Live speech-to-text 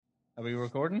Are we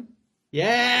recording?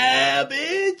 Yeah,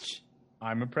 bitch!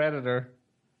 I'm a predator.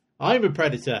 I'm a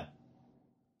predator.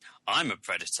 I'm a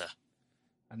predator.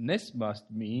 And this must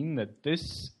mean that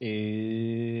this is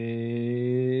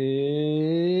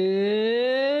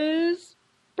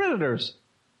Predators.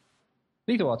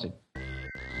 Lethal watching.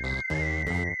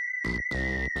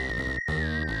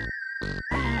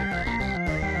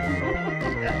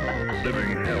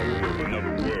 Living hell with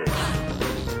another world.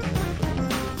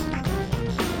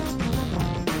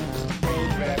 Throw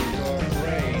back your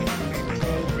brain.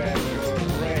 Throw back your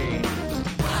brain.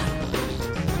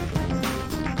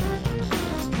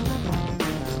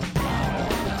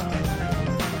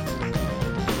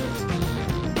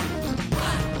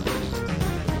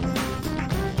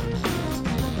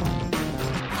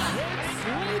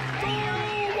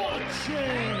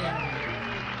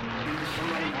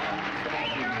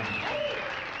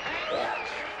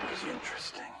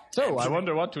 So, I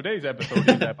wonder what today's episode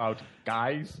is about,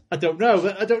 guys. I don't know.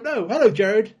 Hello,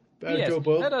 Jared. Yes, Joe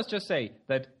Boyle. let us just say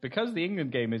that because the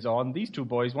England game is on, these two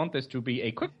boys want this to be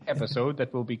a quick episode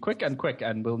that will be quick and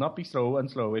will not be slow and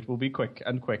slow. It will be quick,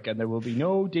 and there will be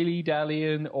no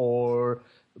dilly-dallying or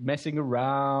messing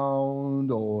around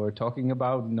or talking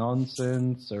about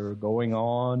nonsense or going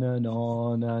on and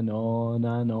on and on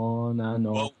and on and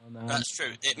on. Well, that's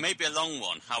true. It may be a long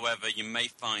one. However, you may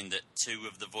find that two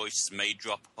of the voices may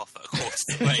drop off at a quarter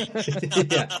of the way.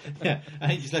 yeah. I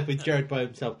think he's left with Jared by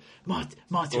himself. Martin.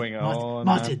 Going on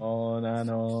Martin. and on and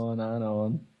on and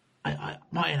on.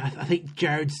 Martin, I think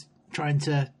Jared's trying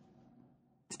to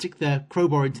stick the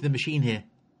crowbar into the machine here.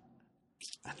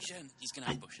 He's going to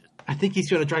ambush it. I think he's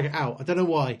trying to drag it out. I don't know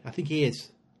why. I think he is.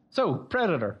 So,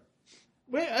 Predator.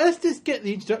 Wait, let's just get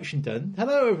the introduction done.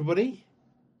 Hello, everybody.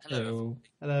 Hello.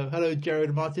 Hello, Jared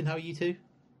and Martin. How are you two?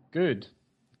 Good.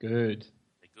 Good.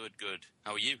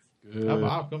 How are you? Good.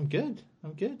 I'm good.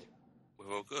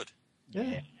 We're all good.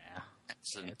 Yeah.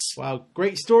 Excellent. Wow,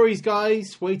 great stories,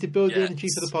 guys. Way to build the Yes. energy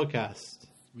for the podcast.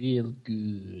 Real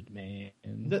good, man.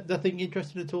 Nothing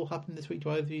interesting at all happened this week to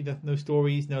either of you? No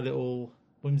stories, no little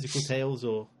whimsical tales,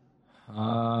 or...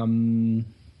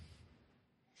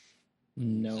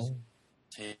 No.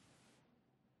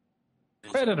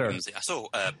 Predator. I saw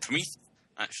Prometheus,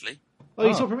 actually. Oh,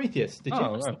 you saw Prometheus, did you?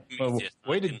 Oh, right. Well,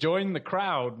 way to join the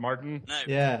crowd, Martin. No,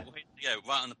 Yeah. way to go.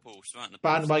 Right on the pulse.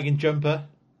 Bandwagon jumper.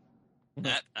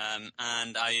 Yep,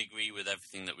 and I agree with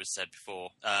everything that was said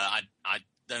before. I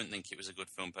don't think it was a good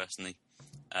film, personally.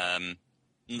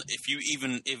 If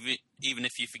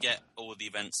you forget all the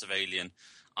events of Alien,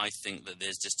 I think that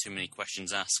there's just too many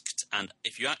questions asked. And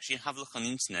if you actually have a look on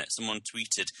the internet, someone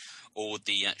tweeted all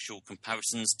the actual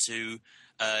comparisons to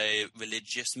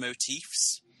religious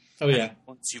motifs. Oh, yeah. And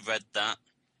once you've read that,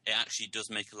 it actually does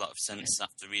make a lot of sense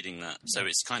after reading that. So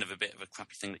it's kind of a bit of a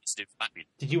crappy thing that you do for back reading.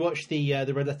 Did you watch the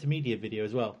Red Letter Media video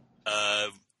as well?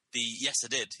 Yes, I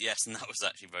did. Yes, and that was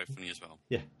actually very funny as well.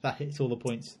 Yeah, that hits all the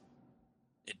points.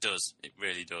 It does. It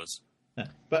really does. Yeah.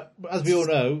 But as we all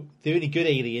know, the only good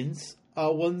aliens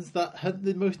are ones that hunt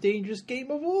the most dangerous game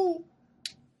of all.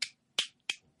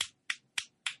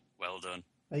 Well done.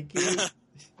 Thank you.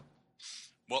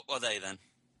 What were they then?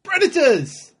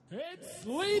 Predators! It's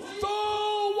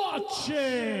lethal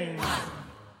watching.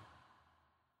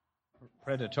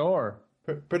 Predator.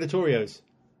 Predatorios.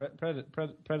 Predators.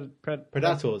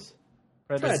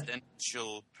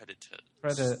 Presidential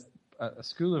predators. A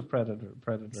school of predator.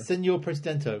 Senor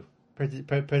Presidento. Predator.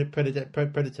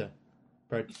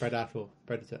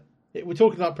 We're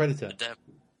talking about Predator.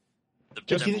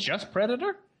 Just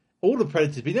Predator? All the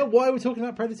Predators. But you know why we're talking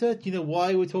about Predator? Do you know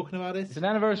why we're talking about it? It's an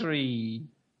anniversary.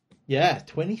 Yeah,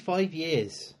 25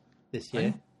 years this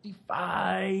year.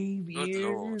 25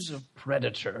 years of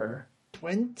Predator.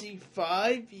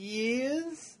 25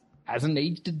 years? Hasn't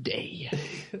aged a day.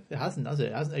 It hasn't, has it?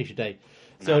 It hasn't aged a day.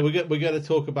 So we're going to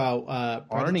talk about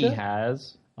Predator. Arnie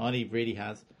has. Arnie really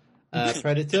has.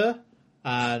 Predator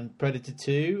and Predator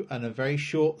 2 and a very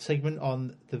short segment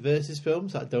on the Versus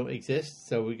films that don't exist.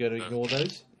 So we're going to ignore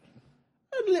those.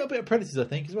 And a little bit of Predators, I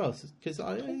think, as well. Because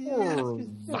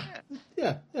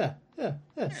yeah.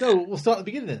 So we'll start at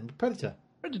the beginning then. Predator.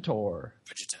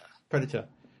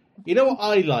 You know what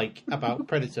I like about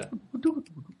Predator?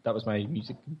 That was my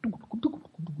music.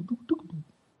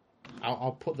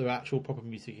 I'll put the actual proper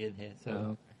music in here.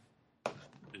 So,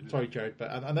 Okay. sorry, Jared,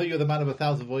 but I know you're the man of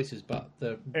 1,000 voices, but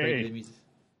the regular music,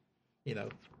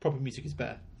 proper music is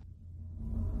better.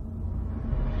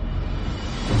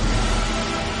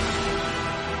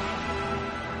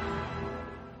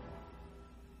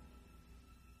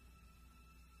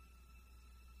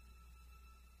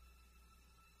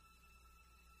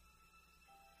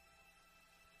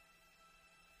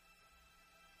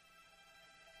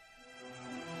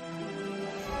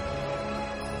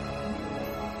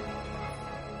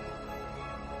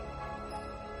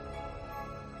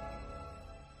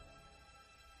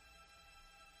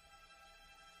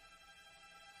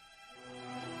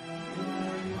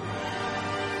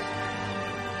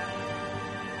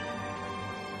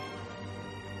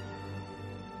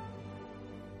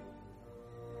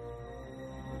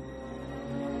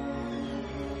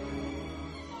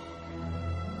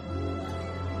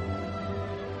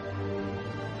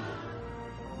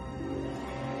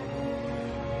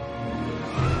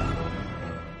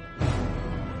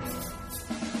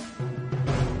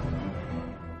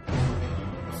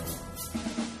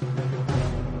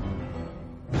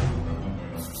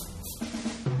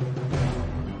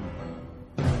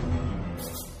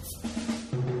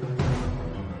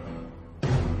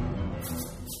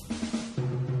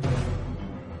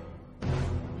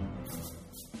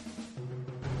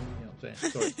 I'm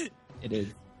saying. Sorry. It is.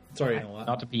 Sorry and all that.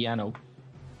 Not a piano.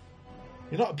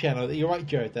 You're not a piano. You're right,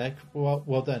 Jared, there.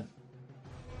 Well done.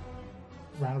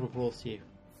 Round of applause to you.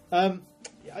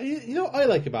 You know what I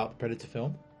like about the Predator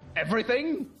film?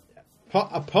 Everything?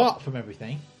 Apart from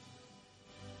everything.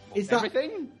 Is that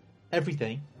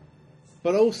Everything?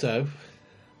 But also,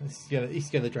 he's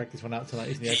going to drag this one out tonight,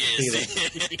 isn't he? I can feel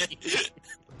it.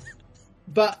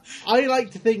 But I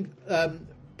like to think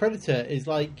Predator is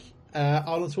like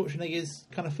Arnold Schwarzenegger's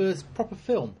kind of first proper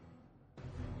film.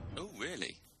 Oh,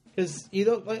 really? Because you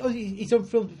look like he's done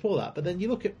films before that, but then you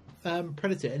look at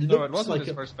Predator. It looks No, it wasn't like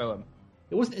his first film.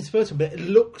 It wasn't his first one, but it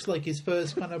looks like his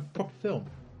first kind of proper film.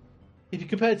 If you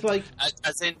compare it to like,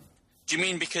 As in, do you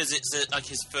mean because it's like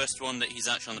his first one that he's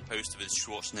actually on the poster with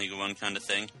Schwarzenegger one kind of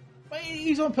thing? well,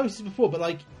 he's on posters before, but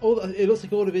like it looks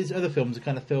like all of his other films are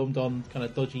kind of filmed on kind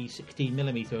of dodgy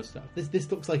 16mm stuff.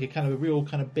 This looks like a kind of a real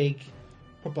kind of big,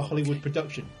 proper Hollywood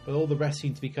production, but all the rest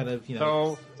seem to be kind of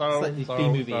slightly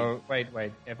B-movie. So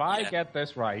wait. If I get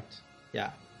this right,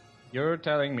 Yeah. you're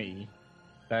telling me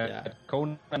that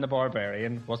Conan the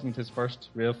Barbarian wasn't his first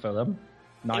real film.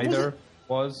 Neither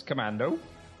was Commando.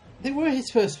 They were his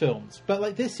first films, but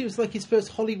like this, it was like his first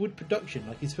Hollywood production,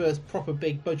 like his first proper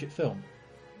big budget film.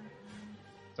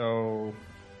 So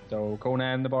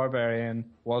Conan the Barbarian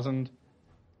wasn't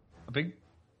a big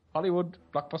Hollywood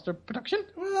blockbuster production?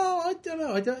 Well, I don't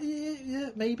know. Yeah,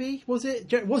 maybe. Was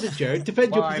it? Was it, Jared?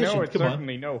 Defend your Well, I position. know it's Come on.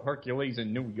 certainly no Hercules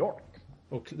in New York.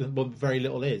 Well, very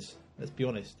little is. Let's be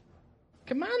honest.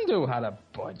 Commando had a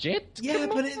budget. Yeah,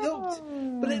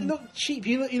 Come but it looked cheap.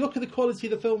 You look at the quality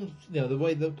of the film,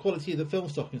 the quality of the film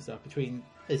stock and stuff between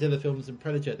his other films and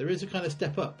Predator. There is a kind of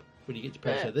step up when you get to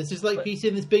Predator. Yeah, this is like he's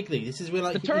in this big league. This is where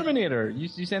like The Terminator. You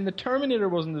saying the Terminator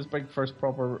wasn't his big first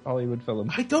proper Hollywood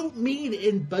film? I don't mean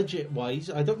in budget wise.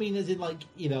 I don't mean as in like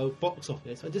box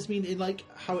office. I just mean in like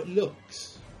how it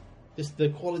looks. Just the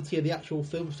quality of the actual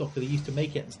film stock that they used to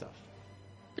make it and stuff.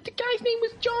 But the guy's name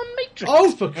was John Matrix. Oh,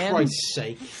 for Christ's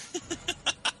sake!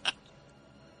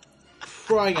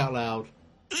 Crying out loud.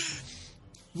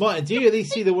 Martin, do you at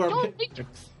least see the word? John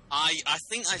Matrix. I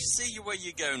think I see where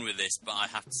you're going with this, but I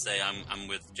have to say I'm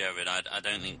with Jared. I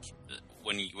don't think that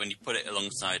when you put it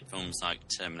alongside films like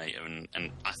Terminator and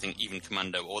I think even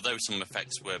Commando, although some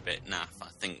effects were a bit naff, I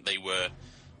think they were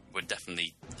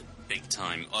definitely big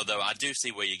time. Although I do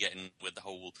see where you're getting with the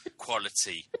whole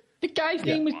quality. The guy's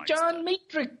name was John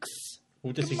Matrix.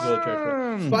 We'll just ignore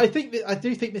Jared. But I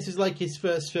do think this is like his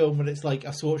first film, when it's like a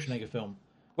Schwarzenegger film.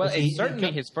 Well, it's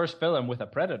certainly his first film with a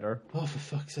Predator. Oh, for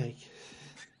fuck's sake!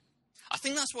 I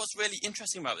think that's what's really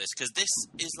interesting about this, because this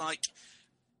is like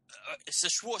it's a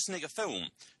Schwarzenegger film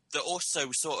that also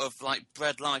sort of like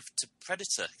bred life to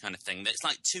Predator kind of thing. It's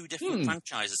like two different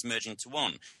franchises merging into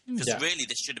one. Because really,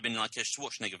 this should have been like a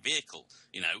Schwarzenegger vehicle,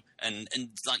 and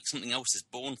like something else is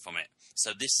born from it.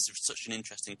 So this is such an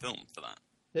interesting film for that.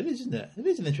 It is, isn't it? It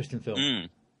is an interesting film.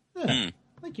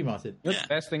 Thank you, Martin. The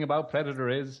best thing about Predator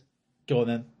is... Go on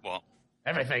then. What?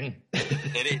 Everything.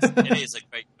 It is a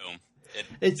great film.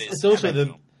 It's also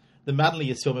the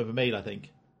manliest film ever made, I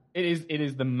think. It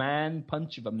is the man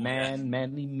punch of a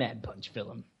manly mad punch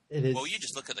film. It is. Well, you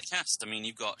just look at the cast. I mean,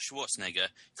 you've got Schwarzenegger,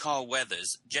 Carl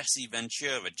Weathers, Jesse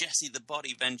Ventura, Jesse the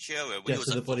Body Ventura, with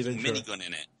a fucking minigun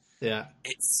in it. Yeah.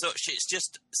 It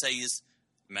just says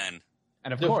men.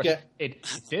 And of course, it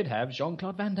did have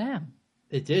Jean-Claude Van Damme.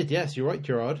 It did, yes. You're right,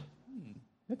 Gerard.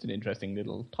 That's an interesting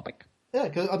little topic. Yeah,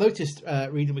 because I noticed,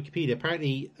 reading Wikipedia,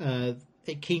 apparently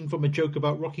it came from a joke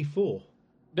about Rocky IV.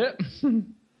 Yeah.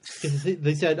 Because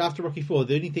they said after Rocky IV,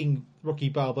 the only thing Rocky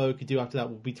Balboa could do after that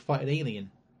would be to fight an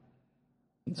alien.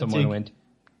 Someone went,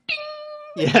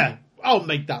 yeah, I'll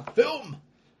make that film.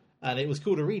 And it was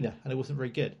called Arena, and it wasn't very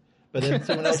good. But then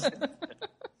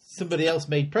somebody else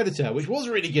made Predator, which was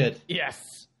really good.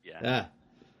 yes. Yeah.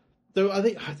 So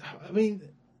I mean,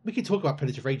 we could talk about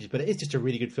Predator for ages, but it is just a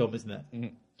really good film, isn't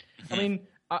it? I mean,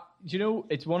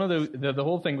 it's one of the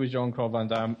whole thing with Jean-Claude Van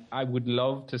Damme. I would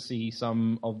love to see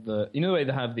some of the the way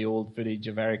they have the old footage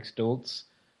of Eric Stoltz.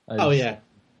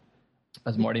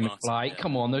 As Marty McFly. Yeah.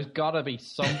 Come on, there's got to be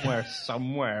somewhere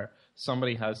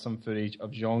somebody has some footage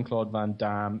of Jean-Claude Van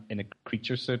Damme in a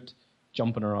creature suit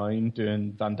jumping around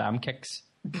doing Van Damme kicks.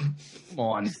 Come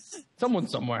on, someone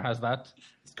somewhere has that.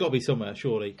 It's got to be somewhere,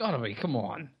 surely. Got to be. Come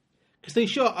on. Because they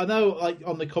shot, I know, like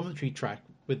on the commentary track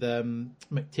with John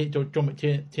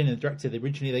McTiernan, the director.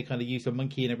 Originally, they kind of used a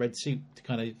monkey in a red suit to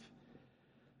kind of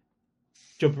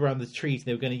jump around the trees. And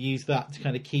they were going to use that to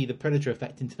kind of key the Predator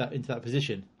effect into that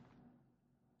position.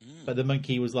 But the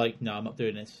monkey was like, "No, I'm not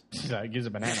doing this." It gives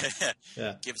a banana.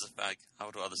 Yeah, gives a fag. How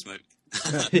would I rather smoke?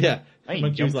 Yeah, the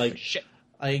monkey was like, "Shit."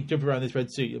 I ain't jumping around this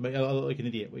red suit. I look like an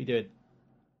idiot. What are you doing?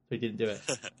 So he didn't do it.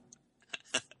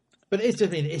 But it's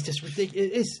just ridiculous.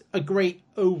 It is a great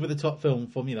over-the-top film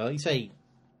from, like you say,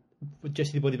 with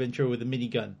Jesse the Body Ventura with a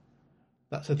minigun.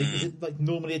 That's, I think, is it like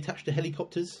normally attached to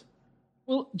helicopters?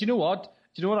 Well, do you know what?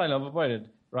 Do you know what I love about it?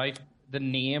 Right? The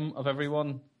name of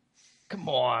everyone. Come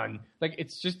on. Like,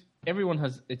 it's just, everyone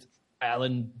has, it's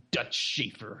Alan Dutch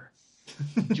Schaefer,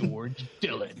 George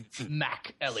Dillon,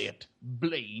 Mac Elliott,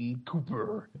 Blaine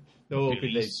Cooper, Oh, Billy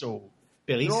Billy Soul.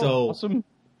 Billy They're all Soul. awesome.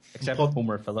 Except for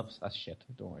Homer Phillips. That's shit.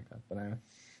 I don't like that. But anyway.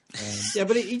 Yeah,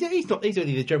 but he's not. He's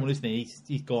only the general, isn't he?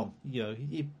 He's gone.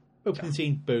 Opening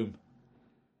scene, boom.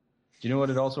 Do you know what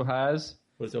it also has?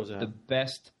 What does it also The have?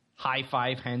 best high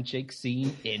five handshake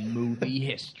scene in movie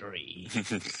history.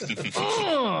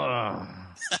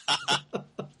 Ah.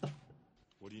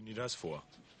 What do you need us for?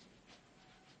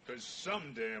 Because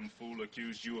some damn fool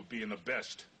accused you of being the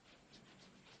best.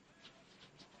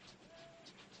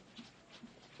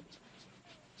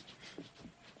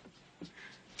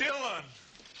 Dylan!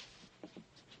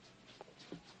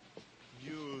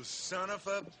 You son of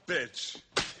a bitch.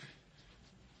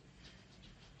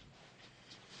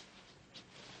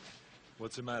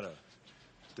 What's the matter?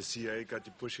 The CIA got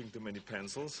you pushing too many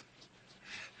pencils?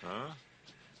 Huh?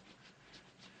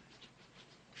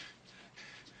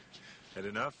 Had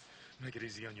enough? Make it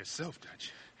easy on yourself,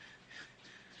 Dutch.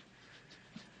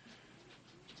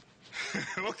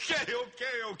 okay.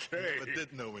 But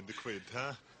did know when to quit,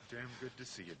 huh? Damn good to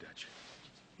see you, Dutch.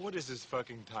 What is this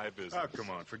fucking Thai business? Oh, come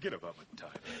on, forget about my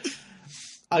time.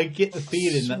 I get the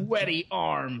feeling that Sweaty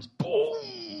arms.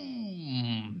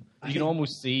 Boom. You can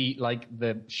almost see, like,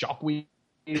 the shockwave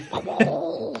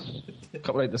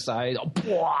coming out the side. I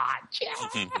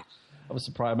was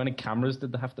surprised. How many cameras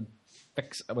did they have to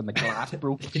fix when the glass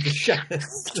broke? it just shattered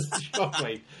the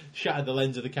shockwave, shattered the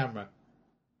lens of the camera.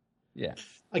 Yeah.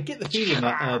 I get the feeling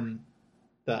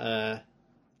that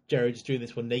Jared's doing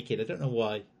this one naked. I don't know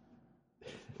why.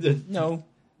 No.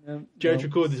 Jared's no.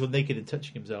 recording this one naked and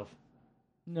touching himself.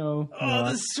 No.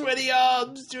 Oh, the sweaty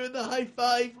arms doing the high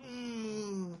five.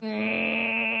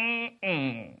 Yeah.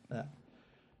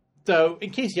 So, in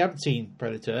case you haven't seen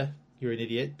Predator, you're an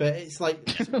idiot. But it's like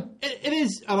it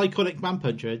is an iconic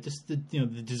Manpuncher. Just the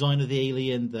the design of the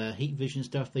alien, the heat vision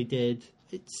stuff they did.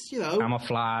 It's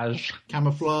camouflage.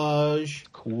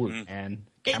 Cool, man.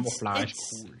 Camouflage.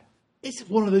 Cool. It's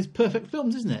one of those perfect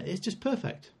films, isn't it? It's just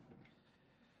perfect.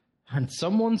 And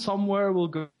someone somewhere will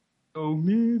go, oh,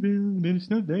 maybe it's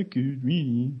not that good,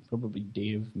 really. Probably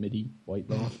Dave Mitty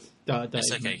Whitelaw. Don't It's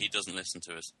even- okay, he doesn't listen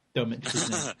to us. Don't mention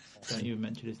his name. Don't even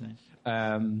mention his name.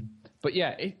 But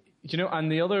yeah, and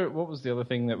the other, what was the other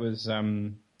thing that was,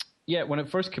 when it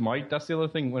first came out, that's the other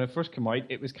thing. When it first came out,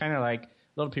 it was kind of like,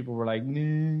 a lot of people were like,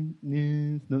 no,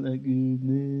 it's not that good,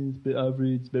 no, it's a bit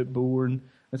average, it's a bit boring.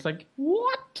 It's like,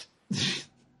 what?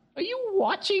 Are you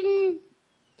watching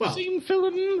the same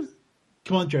film?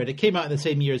 Come on, Jared. It came out in the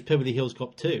same year as Beverly Hills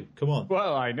Cop 2. Come on.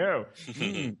 Well, I know.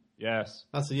 Yes.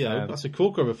 That's a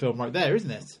corker of a film right there,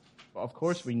 isn't it? But of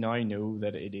course, we now know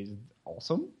that it is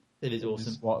awesome. It is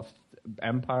awesome. What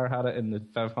Empire had it in the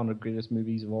 500 greatest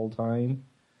movies of all time.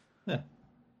 Yeah.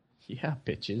 Yeah,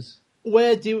 bitches.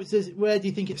 Where do you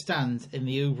think it stands in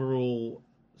the overall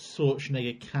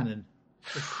Schwarzenegger canon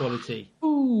of quality?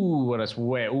 Ooh, it's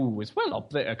well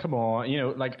up there. Come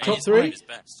on, like Top He's three? one of his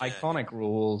best, yeah. iconic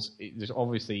roles. There's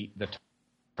obviously the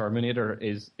Terminator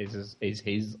is his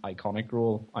iconic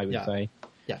role. I would say.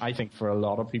 Yeah. I think for a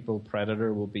lot of people,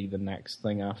 Predator will be the next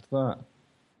thing after that.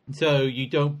 So you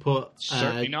don't put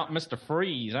Certainly not Mr.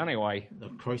 Freeze, anyway. Oh,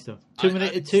 Christ, no.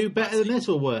 Terminator 2 better than this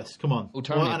or worse? Come on. Oh, What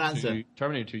Terminator an answer. 2,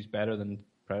 Terminator 2 is better than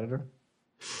Predator.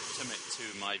 Terminator 2,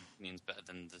 in my opinion, is better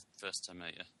than the first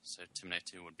Terminator. So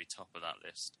Terminator 2 would be top of that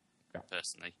list,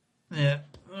 personally. Yeah.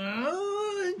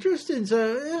 Interesting.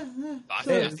 So, yeah. But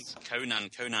I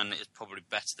think Conan is probably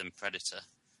better than Predator.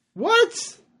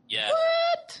 What? Yeah.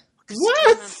 What?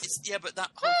 What? But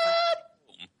that whole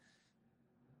film,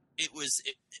 it was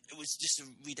just a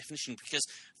redefinition, because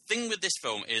the thing with this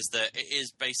film is that it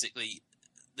is basically,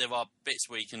 there are bits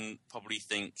where you can probably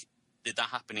think, did that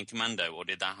happen in Commando or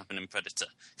did that happen in Predator,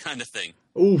 kind of thing.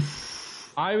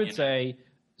 Oof. I would say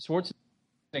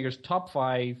Schwarzenegger's top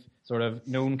 5 sort of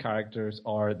known characters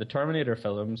are the Terminator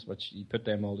films, which you put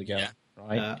them all together,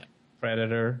 right? Yeah.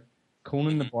 Predator,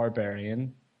 Conan the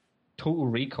Barbarian, Total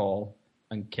Recall,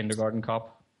 and Kindergarten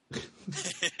Cop.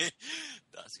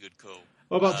 That's a good call.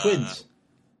 What about twins?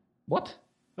 What?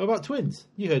 What about twins?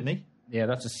 You heard me. Yeah,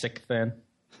 that's a sick then.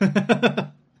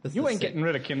 That's You the ain't sick. getting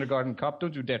rid of Kindergarten Cop.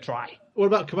 Don't you dare try. What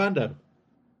about Commando?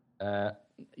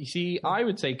 You see, I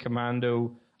would say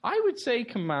Commando.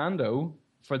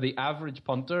 for the average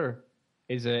punter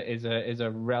is a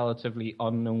relatively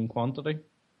unknown quantity.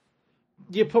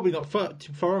 You're probably not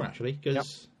too far on, actually,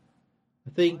 because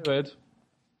I think, Good.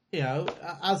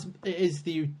 as it is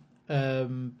the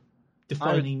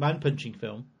defining man-punching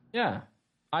film. Yeah.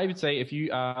 I would say if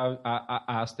you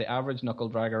asked the average knuckle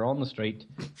dragger on the street,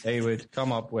 they would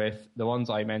come up with the ones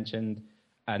I mentioned,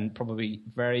 and probably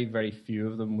very, very few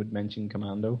of them would mention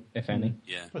Commando, if any.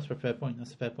 Yeah. That's a fair point.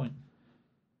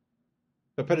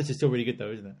 But Predator's still really good,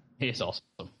 though, isn't it? It's awesome.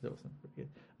 It's awesome. Pretty good.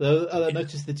 Though I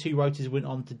noticed the two writers went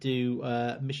on to do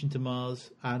Mission to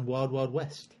Mars and Wild Wild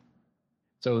West.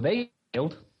 So they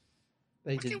failed.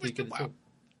 They didn't do good at all.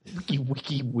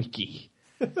 Wiki.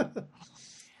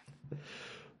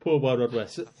 Poor Wild Wild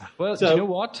West. Well, So- do you know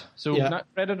what? So Yeah.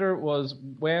 Predator was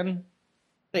when?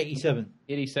 87.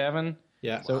 87.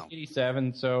 Yeah. So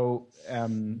 87. So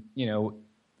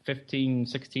 15,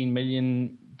 16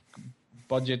 million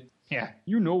budget. Yeah,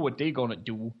 you know what they're gonna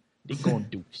do. They're gonna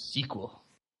do a sequel.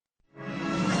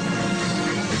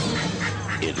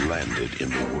 It landed in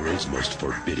the world's most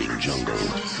forbidding jungle.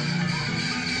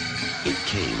 It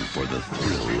came for the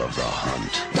thrill of the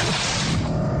hunt.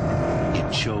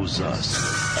 It chose us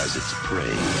as its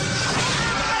prey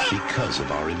because of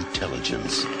our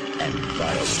intelligence and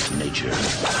violent nature.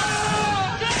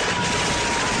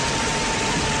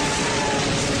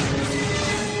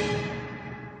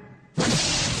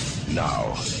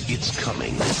 Now, it's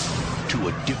coming to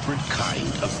a different kind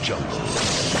of jungle.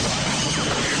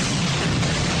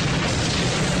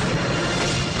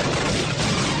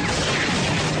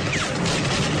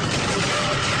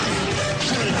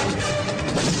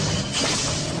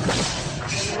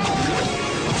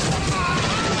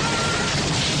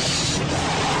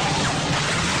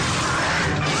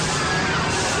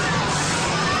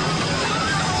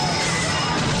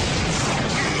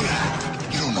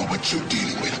 You don't know what you're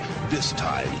dealing with. This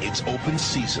time, it's open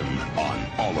season on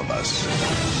all of us.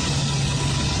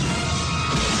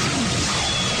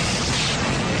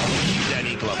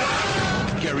 Danny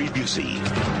Glover, Gary Busey,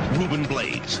 Reuben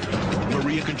Blades,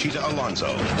 Maria Conchita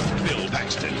Alonso, Bill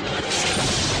Paxton.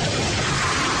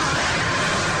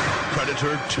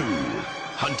 Predator 2.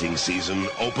 Hunting season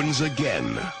opens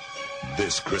again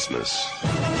this Christmas.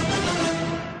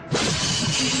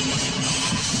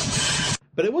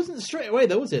 But it wasn't straight away,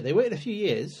 though, was it? They waited a few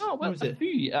years. Oh, well, When was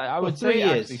it? I would 3 say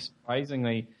years. actually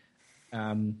surprisingly,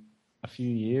 a few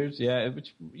years. Yeah,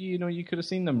 which you could have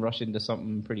seen them rush into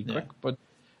something pretty quick, but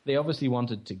they obviously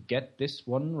wanted to get this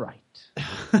one right.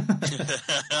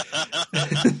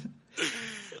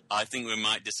 I think we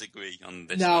might disagree on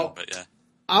this Now- one, but yeah.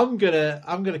 I'm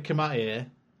gonna come out here.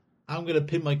 I'm gonna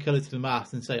pin my colour to the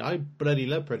mast and say I bloody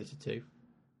love Predator 2.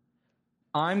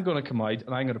 I'm going to come out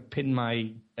and I'm going to pin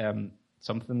my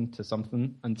something to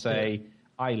something and say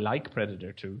I like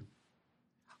Predator 2.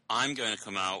 I'm going to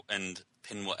come out and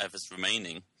pin whatever's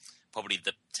remaining, probably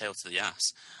the tail to the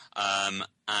ass.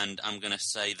 And I'm going to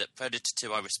say that Predator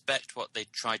 2, I respect what they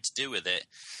tried to do with it.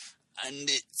 And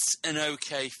it's an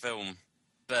okay film,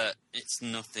 but it's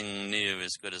nothing near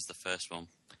as good as the first one.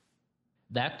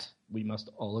 That we must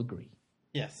all agree.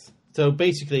 Yes. So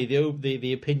basically,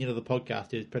 the opinion of the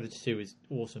podcast is Predator 2 is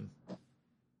awesome.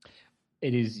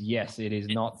 It is, yes, it is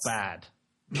not bad.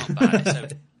 Not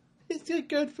bad. It's a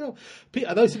good film.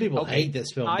 I know some people hate this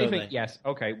film, I don't think they? yes.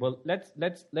 Okay, well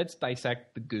let's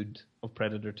dissect the good of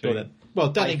Predator 2. Go then. Well,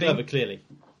 Danny I Glover, think- clearly.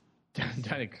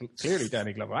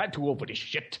 Danny Glover. I'm too old for this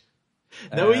shit.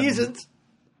 No, he isn't.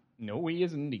 No, he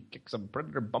isn't. He kicks some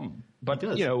Predator bum. But,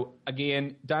 He does.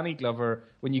 again, Danny Glover,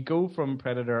 when you go from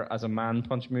Predator as a man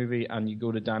punch movie and you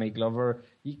go to Danny Glover,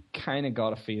 you kind of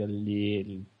got to feel a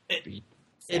little bit.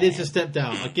 It is a step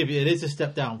down. I'll give you. It is a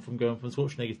step down from going from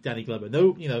Schwarzenegger to Danny Glover.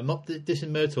 No, not dissing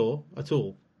Murtaugh at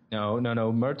all. No.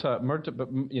 Murtaugh,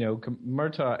 but,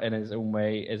 Murtaugh in his own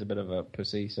way is a bit of a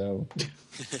pussy, so.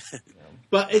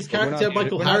 But his But we're not character, here-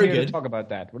 Michael we're not here to Harrigan. talk about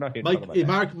that. We're not here to talk about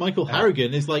that. Michael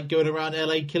Harrigan is like going around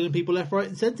LA killing people left, right,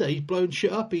 and centre. He's blowing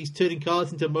shit up. He's turning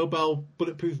cars into mobile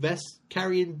bulletproof vests,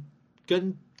 carrying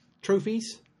gun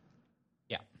trophies,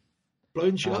 Yeah.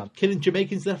 blowing shit up, killing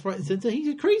Jamaicans left, right, and centre. He's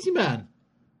a crazy man.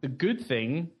 The good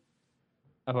thing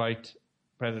about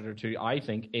Predator 2, I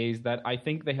think, is that I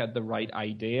think they had the right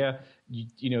idea.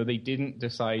 They didn't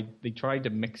decide. They tried to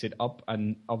mix it up,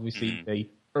 and obviously the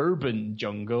urban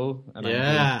jungle. And I'm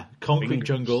Yeah, doing concrete fingers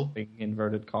jungle. in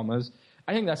inverted commas.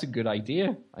 I think that's a good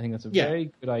idea. I think that's a Yeah.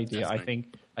 very good idea. Definitely.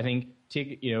 I think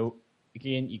take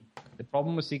again. The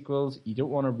problem with sequels, you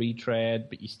don't want to retread,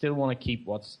 but you still want to keep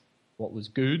what was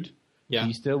good. Yeah.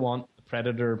 You still want the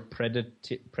Predator predating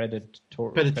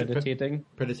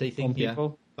Predating, on yeah.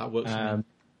 people. That works for me.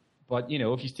 But,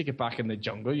 if you stick it back in the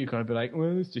jungle, you kind of be like,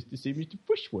 well, it's just the same as the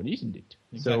first one, isn't it?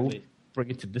 Exactly. So, bring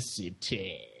it to the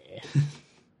city.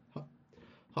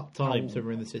 Hot times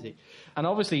over in the city. And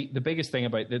obviously, the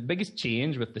biggest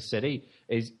change with the city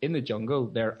is in the jungle,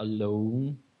 they're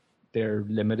alone, they're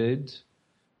limited.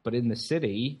 But in the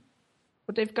city,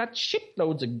 they've got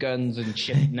shitloads of guns and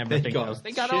shit and everything else.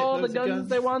 They got all the guns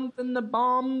they want and the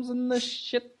bombs and the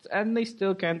shit, and they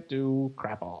still can't do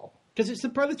crap all. Because it's the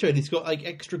Predator, and he's got like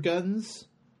extra guns,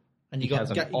 and you got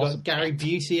Gary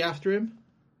Busey after him.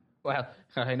 Well,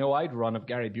 I know I'd run if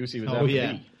Gary Busey was Oh after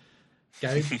yeah, me.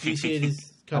 Gary Busey and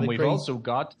his kind And of we've crazy. also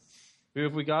got, who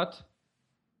have we got?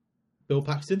 Bill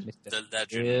Paxton. The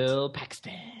legend. Bill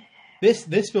Paxton. This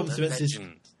film The cements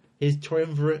legend. his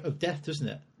triumvirate of death, doesn't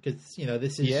it? Because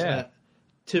this is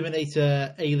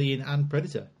Terminator, Alien, and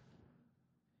Predator.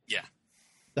 Yeah.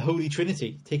 The Holy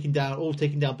Trinity taking down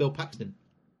Bill Paxton.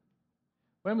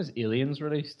 When was Aliens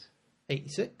released?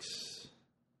 86.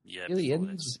 Yeah.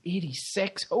 Aliens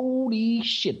 86. Holy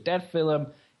shit, that film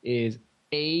is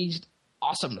aged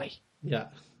awesomely. Yeah.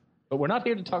 But we're not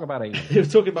here to talk about Aliens. He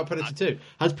was talking about Predator 2.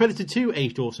 Has Predator 2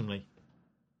 aged awesomely?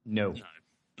 No.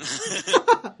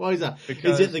 Why is that?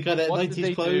 Because is it the kind of what did 90s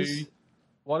they clothes? do?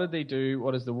 What did they do?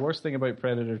 What is the worst thing about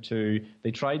Predator 2? They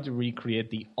tried to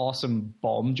recreate the awesome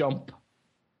bomb jump,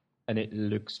 and it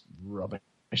looks rubbish.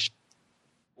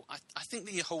 I think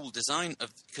the whole design of,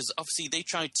 because obviously they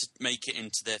tried to make it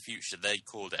into their future. They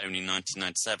called it only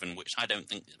 1997, which I don't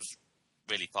think was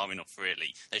really far enough.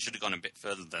 Really, they should have gone a bit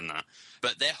further than that.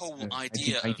 But their whole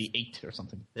idea, 1998 or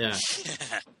something. Yeah.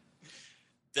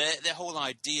 their whole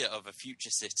idea of a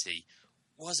future city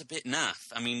was a bit naff.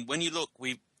 I mean, when you look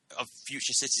of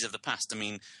future cities of the past, I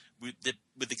mean,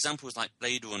 with examples like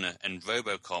Blade Runner and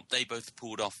RoboCop, they both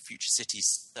pulled off future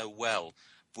cities so well.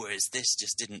 Whereas this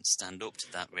just didn't stand up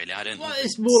to that, really. I don't. Well, think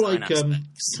it's more design like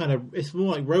aspects. it's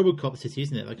more like RoboCop city,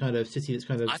 isn't it? The kind of city that's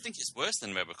kind of. I think it's worse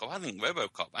than RoboCop. I think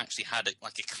RoboCop actually had a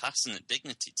class and a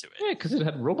dignity to it. Yeah, because it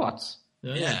had robots.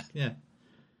 Yeah.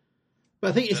 But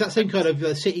I think it's that same kind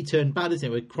of city turned bad, isn't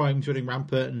it? With crimes running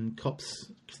rampant and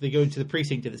cops, because they go into the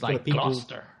precinct and it's full Like of people.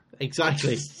 Gloucester.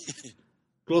 Exactly.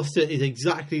 Gloucester is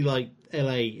exactly like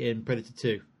LA in Predator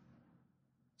 2.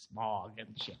 Smog and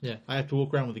shit. Yeah, I have to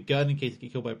walk around with a gun in case I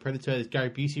get killed by a predator. There's Gary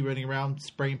Busey running around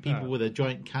spraying people with a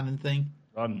giant cannon thing.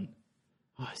 Run.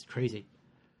 Oh, it's crazy.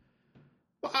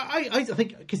 But I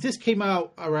think because this came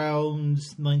out around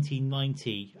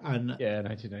 1990, and Yeah,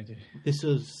 1990. this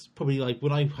was probably like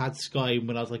when I had Sky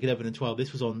when I was like 11 and 12.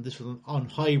 This was on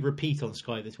high repeat on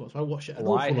Sky. This was. So I watched it. An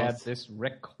Oh, I awful had lot. this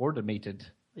recordamated.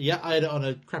 Yeah, I had it on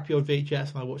a crappy old VHS,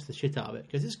 and I watched the shit out of it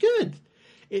because it's good.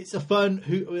 It's a fun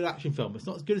action film. It's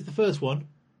not as good as the first one.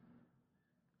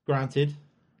 Granted,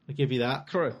 I give you that.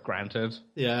 Correct. Granted.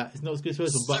 Yeah, it's not as good as the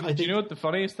first one, but I Do think you know what the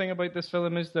funniest thing about this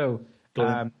film is, though? Go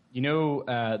on.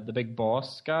 The big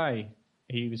boss guy?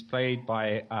 He was played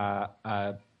by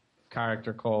a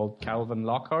character called Calvin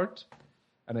Lockhart,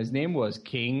 and his name was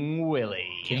King Willie.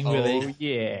 King Oh, Willie.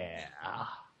 yeah.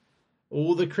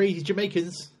 all the crazy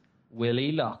Jamaicans.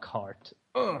 Willie Lockhart.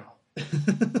 Ugh.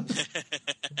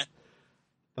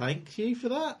 Thank you for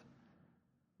that.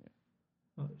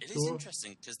 It is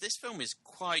interesting because this film is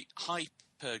quite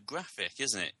hyper graphic,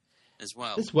 isn't it? As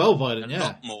well. It's well violent, A yeah.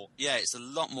 lot more. Yeah, it's a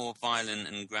lot more violent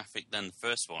and graphic than the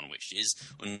first one, which is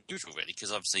unusual, really,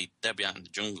 because obviously they'll be out in the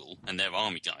jungle and they're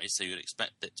army guys, so you'd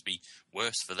expect it to be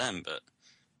worse for them, but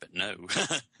no.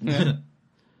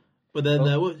 But then,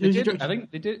 Well, who's the director? I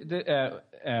think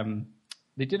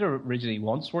they did originally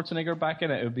want Schwarzenegger back in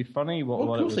it. It would be funny what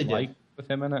Well, of it course was they did. like with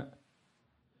him in it.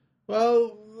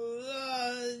 Well,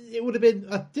 it would have been.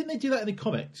 Didn't they do that in the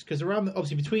comics? Because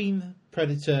obviously between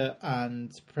Predator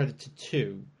and Predator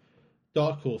 2,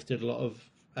 Dark Horse did a lot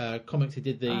of comics. They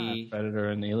did the Predator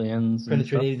and Aliens.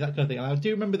 Predator and and Aliens, that kind of thing. And I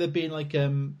do remember there being like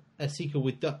a sequel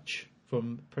with Dutch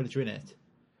from Predator in it.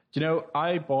 Do you know,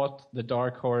 I bought the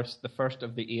Dark Horse, the first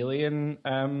of the Alien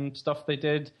stuff they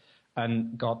did,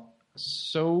 and got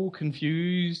so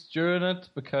confused during it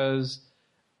because,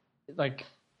 like,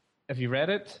 have you read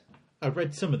it? I've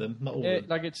read some of them, not all of them.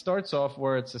 Like, it starts off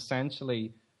where it's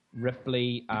essentially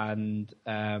Ripley and,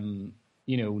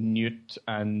 Newt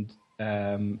and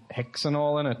Hicks and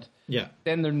all in it. Yeah.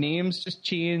 Then their names just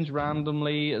change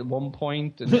randomly at one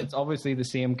point, and it's obviously the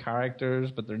same characters,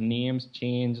 but their names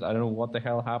changed. I don't know what the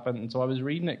hell happened. And so I was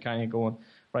reading it kind of going,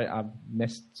 right, I've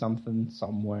missed something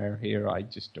somewhere here. I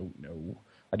just don't know.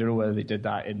 I don't know whether they did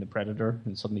that in The Predator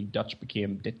and suddenly Dutch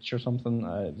became Ditch or something.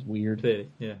 It was weird. Clearly,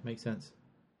 yeah, makes sense.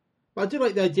 But I do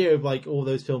like the idea of like all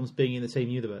those films being in the same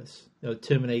universe. You know,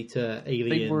 Terminator, Alien.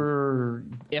 They were,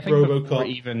 I think, RoboCop. before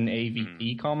even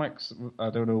AVP comics. I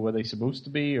don't know, were they supposed to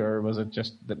be, or was it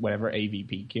just that whenever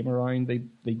AVP came around,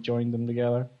 they joined them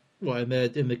together? What,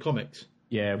 in the comics?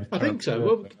 Yeah, with I think so.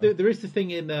 Terminator. Well, there is the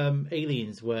thing in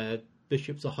Aliens where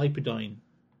Bishop's a Hyperdyne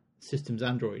systems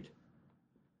android.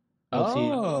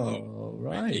 Obviously, Oh,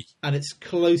 right. and it's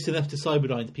close enough to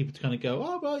Cyberdyne for people to kind of go,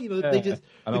 oh well, you know, they just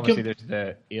And obviously there's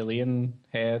the alien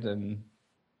head and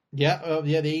the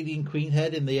Alien Queen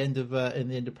head in the end of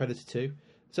Predator 2.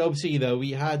 So obviously, you know,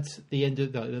 we had the end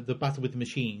of the battle with the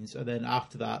machines, and then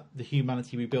after that, the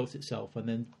humanity rebuilt itself, and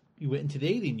then you went into the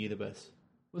Alien universe.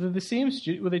 were they the same?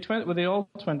 Were they all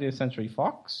 20th Century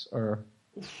Fox or?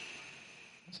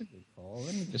 What's it called?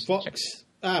 Let me just check.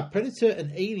 Fox, Predator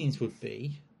and Aliens would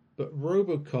be, but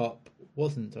RoboCop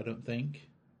wasn't. I don't think.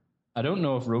 I don't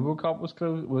know if RoboCop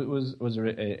was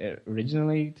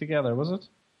originally together. Was it?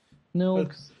 No.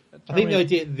 Well, I think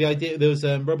the idea there was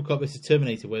RoboCop versus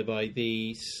Terminator, whereby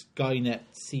the Skynet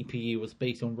CPU was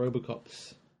based on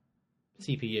RoboCop's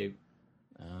CPU,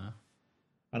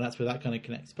 and that's where that kind of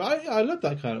connects. But I love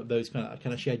that those kind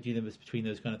of shared universe between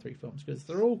those kind of three films, because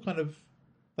they're all kind of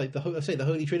like the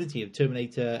holy trinity of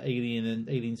Terminator,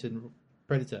 Aliens, and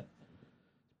Predator.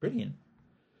 Brilliant.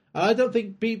 I don't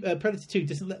think Predator 2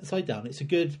 doesn't let the side down. It's a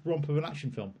good romp of an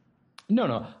action film.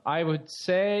 No. I would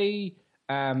say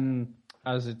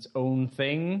as its own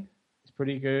thing, it's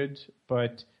pretty good.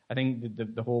 But I think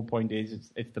the whole point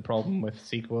is it's the problem with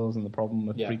sequels and the problem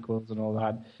with prequels and all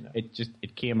that. No.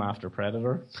 It came after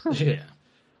Predator. Yeah.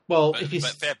 Well, but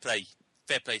fair play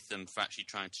to them for actually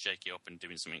trying to shake it up and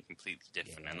doing something completely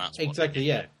different, and that's exactly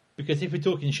what Because if we're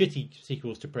talking shitty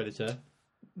sequels to Predator,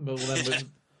 well then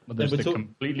there's the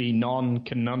completely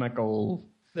non-canonical.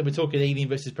 Then we're talking Alien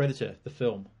versus Predator, the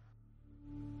film.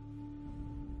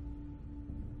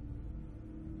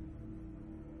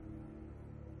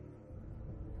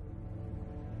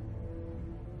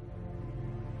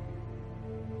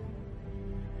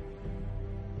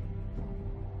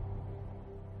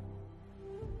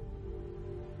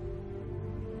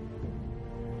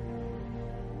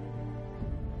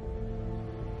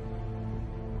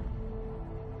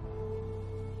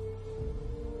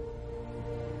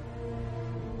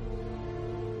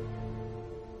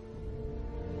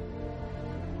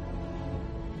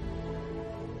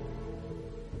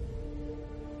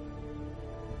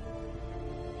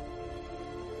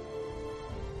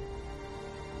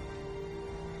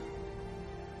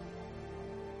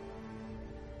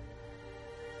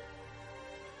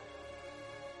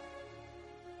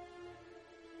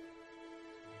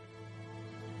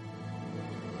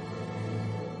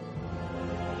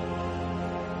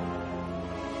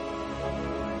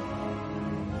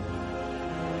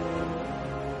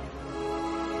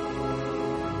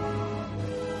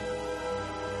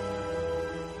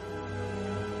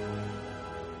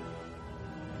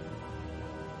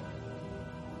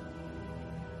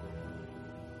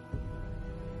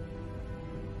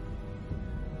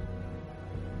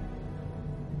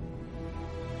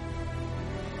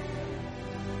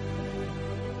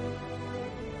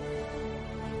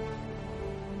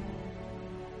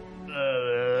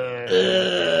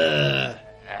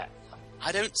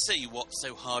 I don't see what's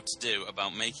so hard to do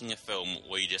about making a film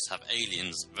where you just have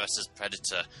aliens versus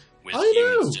Predator with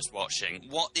humans just watching.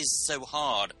 What is so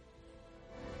hard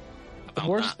about the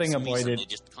worst thing about it? They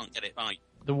just can't get it right.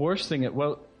 The worst thing,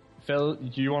 Phil,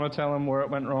 do you want to tell him where it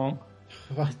went wrong?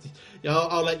 Yeah,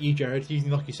 I'll let you, Jared. You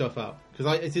knock yourself out,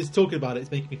 because just talking about it,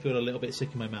 it's making me feel a little bit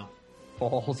sick in my mouth.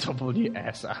 Paul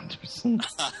W.S. Anderson.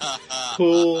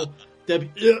 Paul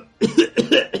W.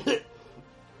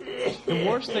 The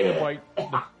worst thing about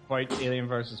Alien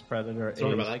vs Predator is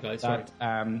that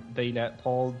they let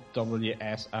Paul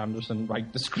W.S. Anderson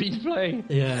write the screenplay.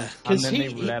 Yeah, and then they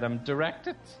let him direct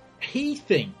it. He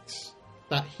thinks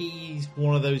that he's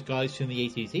one of those guys from the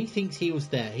 80s. He thinks he was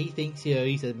there. He thinks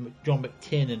he's a John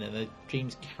McTiernan and a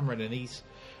James Cameron, and he's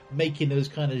making those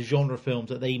kind of genre films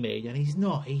that they made, and he's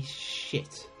not. He's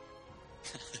shit.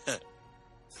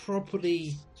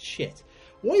 Properly shit.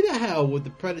 Why the hell would the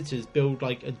Predators build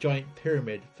like a giant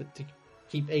pyramid to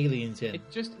keep aliens in?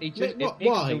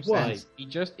 Why? He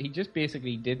just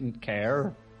basically didn't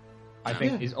care. I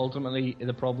think is ultimately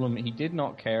the problem. He did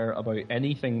not care about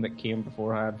anything that came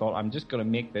beforehand. Thought, I'm just going to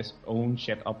make this own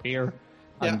shit up here,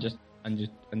 and just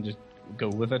go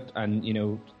with it,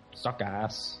 and suck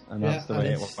ass, and that's the way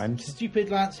it went. Stupid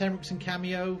Lance Henriksen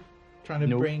cameo, trying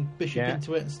to bring Bishop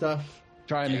into it and stuff.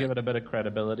 Trying to give it a bit of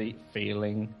credibility,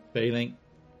 failing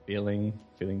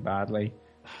badly.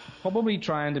 probably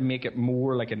trying to make it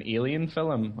more like an Alien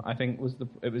film. I think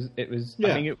it was. Yeah.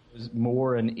 I think it was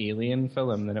more an Alien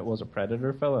film than it was a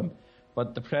Predator film.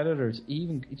 But the Predators,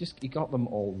 he got them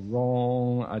all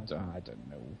wrong. I don't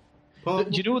know. Well,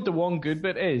 Do you know what the one good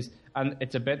bit is? And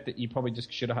it's a bit that you probably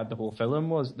just should have had the whole film,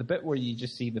 was the bit where you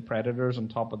just see the Predators on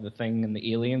top of the thing and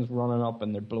the aliens running up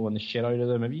and they're blowing the shit out of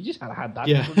them. If you just had that,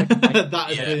 yeah,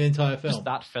 that is the entire film. just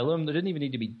that film. There didn't even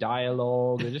need to be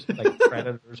dialogue. They're just like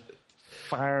Predators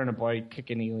firing about,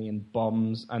 kicking alien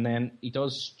bums, and then he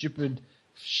does stupid,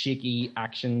 shaky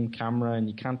action camera, and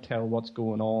you can't tell what's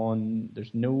going on.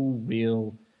 There's no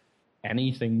real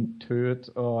anything to it.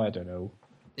 Oh, I don't know.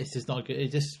 It's just not good.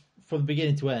 It just from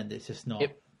beginning to end, it's just not.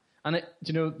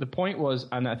 The point was,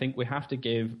 and I think we have to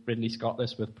give Ridley Scott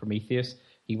this with Prometheus.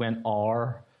 He went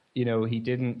R. He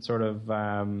didn't sort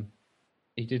of.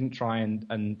 He didn't try and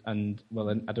I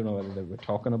don't know whether they were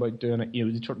talking about doing it.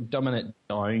 They sort of dumbing it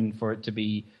down for it to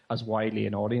be as widely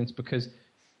an audience, because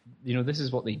this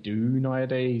is what they do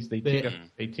nowadays. They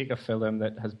take a film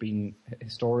that has been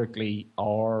historically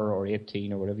R or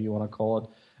 18 or whatever you want to call it,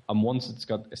 and once it's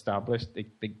got established, they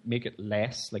make it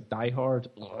less, like Die Hard.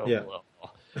 Yeah.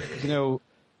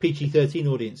 PG-13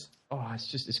 audience. Oh,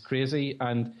 it's crazy,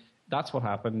 and that's what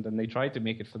happened. And they tried to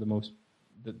make it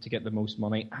to get the most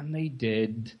money, and they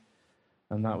did,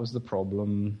 and that was the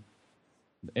problem.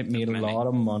 It made a lot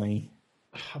of money.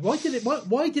 Why did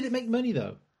it make money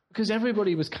though? Because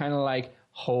everybody was kind of like,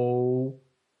 holy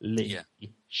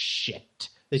shit.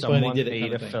 They Someone did it made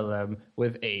kind of a thing. film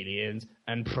with aliens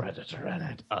and Predator in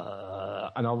it.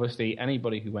 And obviously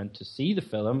anybody who went to see the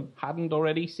film hadn't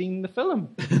already seen the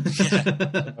film.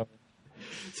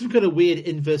 Some kind of weird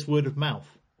inverse word of mouth.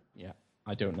 Yeah,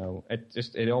 I don't know.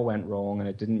 It all went wrong, and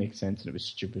it didn't make sense, and it was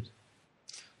stupid.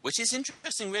 Which is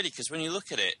interesting, really, because when you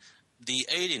look at it, the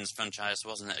Aliens franchise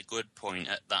wasn't at a good point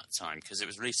at that time, because it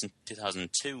was released in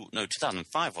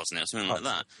 2005, wasn't it? Or something like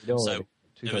that. So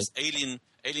there was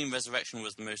Alien Resurrection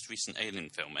was the most recent Alien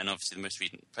film, and obviously the most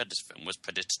recent Predator film was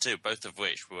Predator 2, both of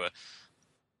which were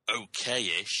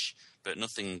okay-ish, but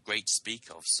nothing great to speak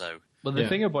of. So, well, the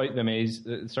thing about them is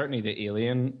certainly the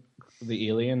Alien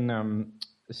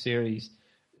series.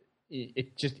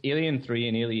 It just Alien 3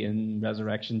 and Alien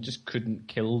Resurrection just couldn't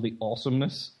kill the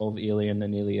awesomeness of Alien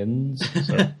and Aliens.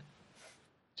 So, do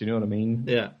you know what I mean?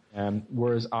 Yeah.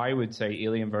 Whereas I would say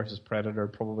Alien versus Predator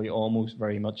probably almost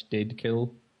very much did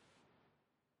kill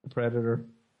the Predator.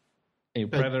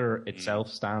 Predator itself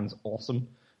stands awesome,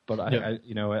 but I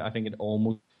think it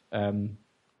almost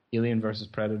Alien versus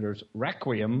Predator's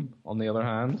Requiem, on the other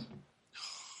hand.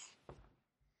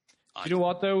 Do you know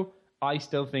what though? I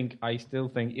still think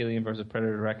Alien vs.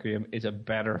 Predator Requiem is a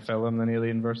better film than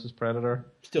Alien vs. Predator.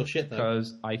 Still shit though.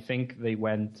 Because I think they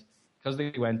went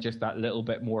just that little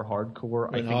bit more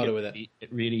hardcore. Went I harder think with it.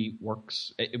 It really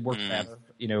works. It worked better.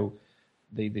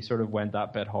 They sort of went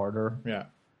that bit harder. Yeah.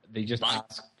 They just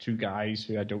asked two guys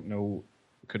who I don't know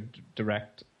could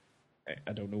direct.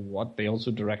 I don't know what. They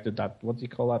also directed that. What do you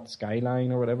call that?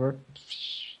 Skyline or whatever.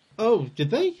 Oh,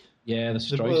 did they? Yeah, the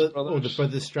Strauss brothers. Oh, the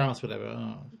Brothers Strauss, whatever.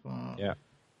 Oh, wow. Yeah.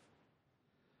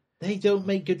 They don't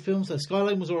make good films. Though.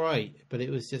 Skyline was all right, but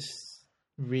it was just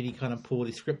really kind of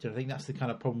poorly scripted. I think that's the kind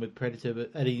of problem with Predator,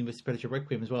 but Alien vs. Predator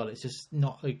Requiem as well. It's just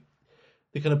not the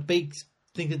kind of big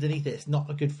thing underneath it. It's not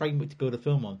a good framework to build a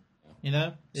film on.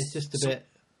 It's just a bit.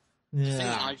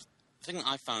 Yeah. The thing that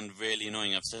I found really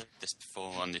annoying, I've said this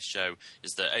before on this show,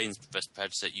 is that Aliens vs.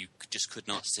 Predator, you just could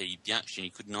not see the action,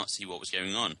 you could not see what was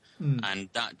going on. And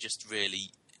that just really,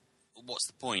 what's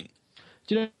the point?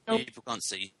 Do you know? People can't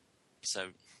see, so...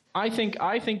 I think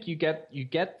you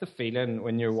get the feeling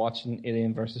when you're watching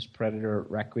Alien vs. Predator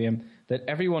Requiem that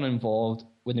everyone involved,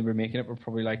 when they were making it, were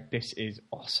probably like, this is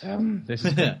awesome. This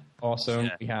is awesome.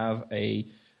 Yeah. We have a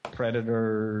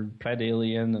Predator,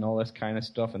 Pred-Alien, and all this kind of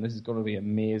stuff, and this is going to be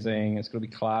amazing. It's going to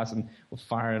be class, and we're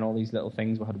firing all these little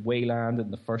things. We had Wayland in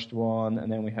the first one,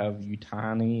 and then we have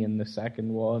Yutani in the second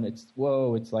one. It's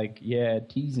like,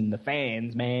 teasing the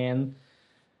fans, man.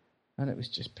 And it was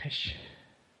just pish.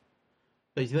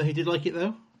 But you know who did like it,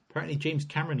 though? Apparently James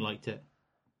Cameron liked it.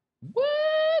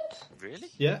 What? Really?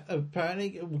 Yeah,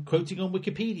 apparently, quoting on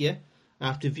Wikipedia,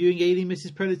 after viewing Alien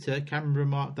vs. Predator, Cameron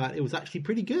remarked that it was actually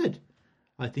pretty good.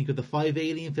 I think of the 5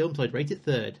 Alien films, I'd rate it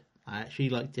third. I actually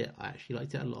liked it.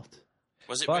 A lot.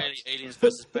 Was it really Aliens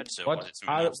vs. Predator?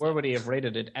 Where would he have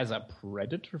rated it as a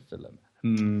Predator film?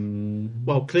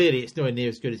 Well, clearly it's nowhere near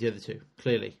as good as the other two.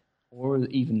 Clearly. Or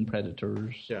even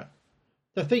Predators. Yeah.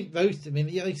 I think like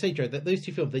you say, Joe, that those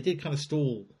two films, they did kind of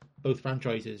stall both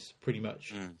franchises pretty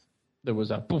much. There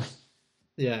was a poof.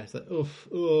 Yeah, it's like, oof,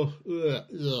 but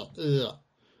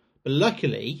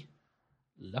luckily,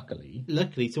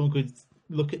 luckily, someone could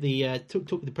look at the talk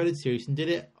to the Predator series and did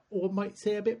it, or might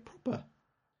say a bit proper.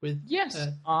 With Yes,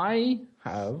 I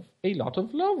have a lot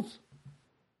of love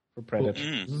for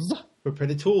Predators. for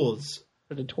Predators.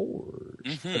 Predators.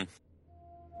 Mhm.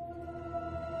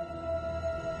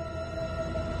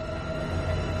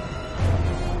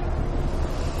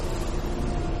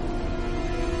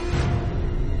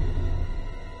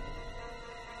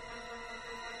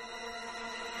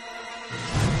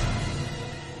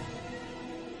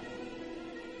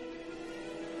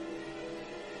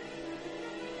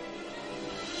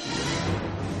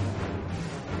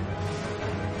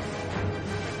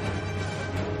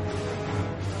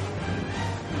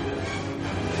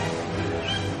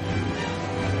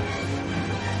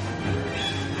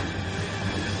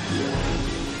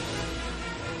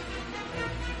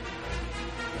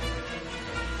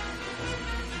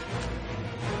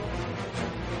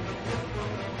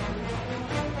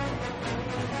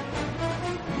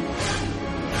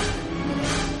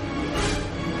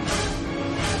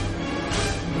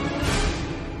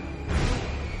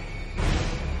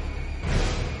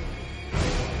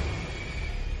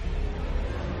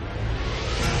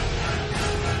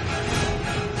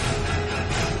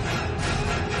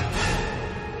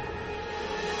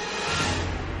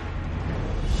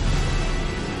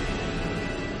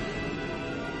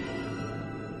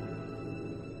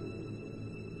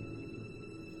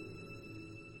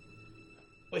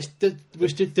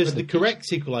 Which does the correct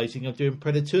sequelizing of doing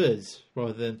Predators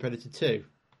rather than Predator 2.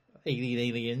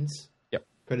 Aliens. Yep.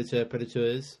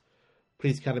 Predators.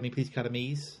 Police Academies.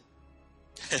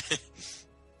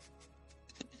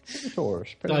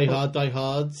 Predators. Die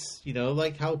Hards. You know,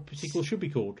 like how sequels should be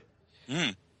called.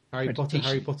 Mm. Harry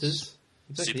Potters.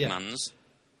 Exactly, Supermans.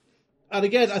 Yeah. And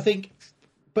again, I think...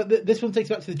 But this one takes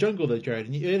back to the jungle, though, Jared.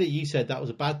 And earlier you said that was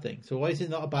a bad thing. So why is it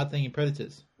not a bad thing in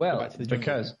Predators? Well, Back to the jungle.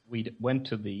 because we went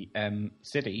to the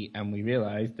city and we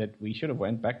realized that we should have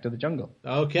went back to the jungle.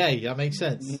 Okay, that makes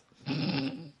sense.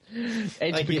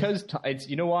 It's because it's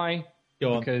you know why?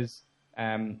 Go on. Because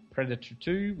Predator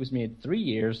 2 was made 3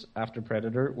 years after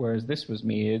Predator, whereas this was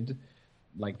made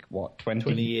like what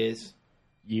 20 years.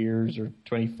 years or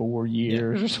 24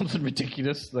 years or something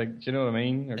ridiculous. Like, do you know what I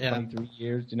mean? Or 23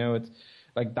 years. You know, it's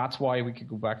like that's why we could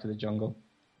go back to the jungle.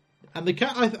 And the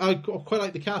I quite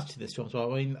like the cast in this film.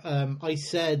 So I mean, I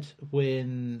said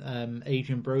when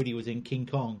Adrian Brody was in King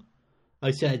Kong,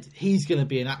 I said he's going to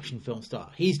be an action film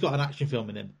star. He's got an action film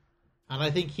in him, and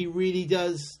I think he really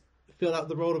does fill out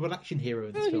the role of an action hero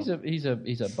in this film. He's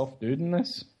a buff dude in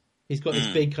this. He's got this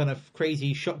big kind of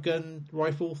crazy shotgun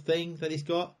rifle thing that he's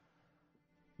got.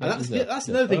 And that's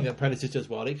another thing that Predator does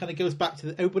well. It kind of goes back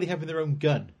to everybody having their own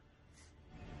gun.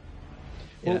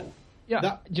 Well,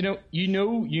 yeah. You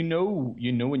know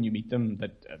when you meet them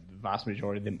that the vast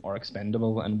majority of them are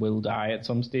expendable and will die at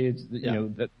some stage. You know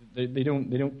that they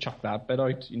don't chuck that bit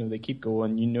out. You know, they keep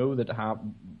going. You know that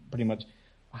pretty much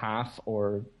half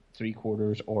or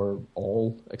 3/4 or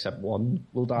all except one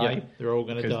will die. Yeah, they're all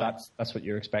going to die. That's what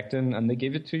you're expecting, and they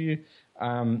give it to you.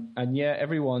 And yeah,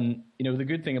 everyone. You know, the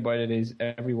good thing about it is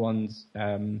everyone's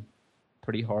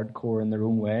pretty hardcore in their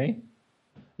own way.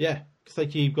 Yeah, it's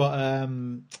like you've got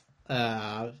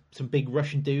some big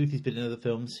Russian dude who's been in other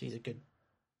films. He's a good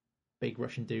big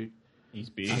Russian dude. He's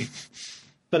big.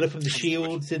 Fella from the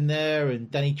Shield's in there, and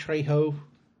Danny Trejo.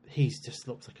 He just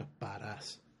looks like a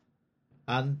badass.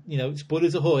 And, you know,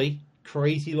 spoilers ahoy,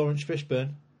 crazy Lawrence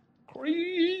Fishburne.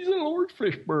 Crazy Lawrence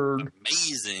Fishburne.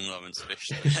 Amazing Lawrence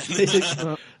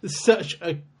Fishburne. This is such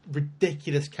a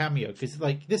ridiculous cameo, because,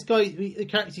 like, this guy, the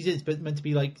character he's in is meant to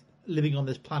be, like, living on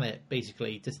this planet,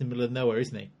 basically, just in the middle of nowhere,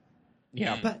 isn't he?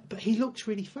 Yeah. But he looks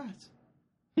really fat.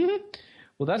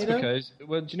 Well, that's because...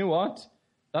 Well, do you know what?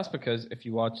 That's because if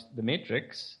you watch The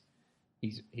Matrix,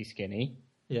 he's skinny.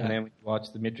 Yeah. And then when you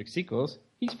watch the Matrix sequels,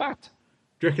 he's fat.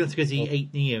 Do you reckon that's because he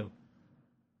ate Neo?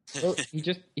 Well, he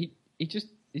just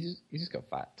got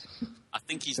fat. I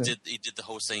think he did the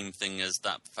whole same thing as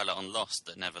that fella on Lost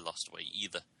that never lost weight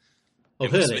either. Oh,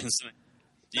 It must really? have been something-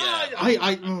 Yeah.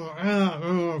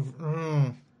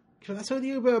 That's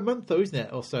only over a month, though, isn't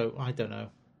it? Or so, I don't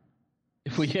know.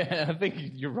 Well, yeah, I think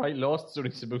you're right. Lost is only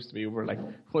supposed to be over,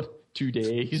 2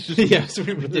 days? Yeah,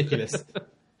 something ridiculous.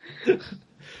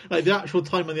 Like, the actual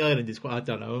time on the island is quite, I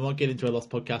don't know. I'm not getting into a Lost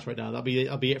podcast right now. I'll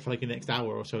be it for the next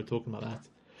hour or so talking about that.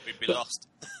 We'd be lost.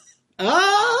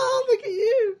 Oh, look at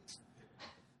you!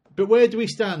 But where do we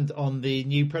stand on the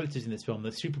new predators in this film?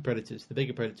 The super predators, the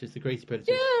bigger predators, the greater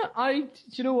predators? Yeah,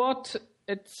 you know what?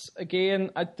 It's, again,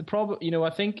 the problem, I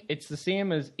think it's the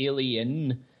same as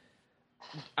Alien.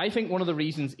 I think one of the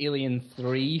reasons Alien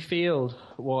 3 failed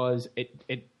was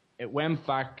it it went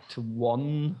back to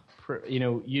one.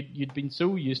 You'd been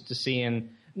so used to seeing.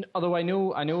 Although I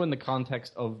know in the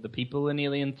context of the people in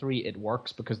Alien 3, it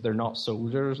works because they're not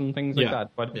soldiers and things like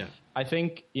that. But I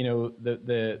think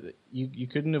you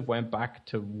couldn't have went back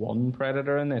to one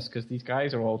Predator in this because these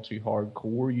guys are all too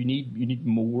hardcore. You need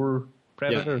more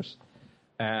Predators.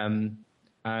 And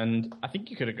I think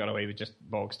you could have got away with just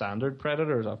bog standard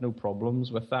Predators. I've no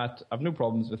problems with that. I've no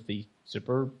problems with the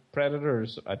super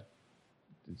Predators.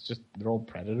 It's just they're all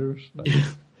Predators. But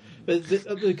they're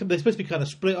supposed to be kind of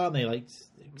split, aren't they? Like,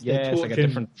 it's like a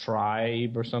different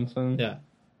tribe or something. Yeah.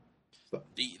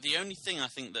 The only thing I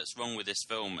think that's wrong with this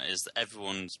film is that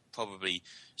everyone's probably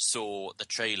saw the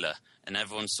trailer and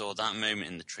everyone saw that moment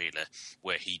in the trailer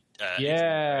where he.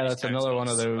 That's another one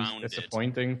of those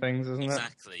disappointing things, isn't it?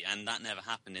 Exactly, and that never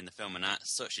happened in the film, and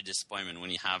that's such a disappointment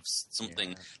when you have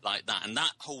something like that. And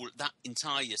that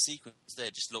entire sequence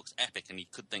there just looks epic, and you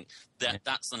could think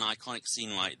that's an iconic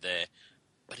scene right there,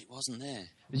 but it wasn't there.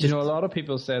 A lot of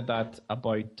people said that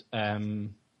about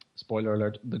spoiler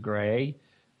alert, The Grey.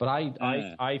 But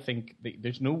I think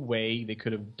there's no way they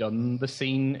could have done the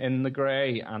scene in The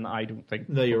Grey, and I don't think.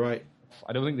 No, you're right.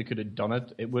 I don't think they could have done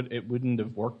it. It wouldn't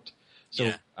have worked.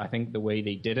 So I think the way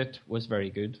they did it was very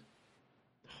good.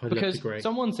 Because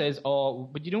someone says,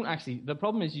 but you don't actually. The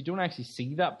problem is you don't actually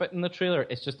see that bit in the trailer.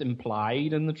 It's just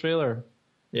implied in the trailer.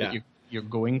 Yeah. You're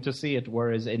going to see it,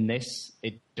 whereas in this,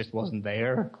 it just wasn't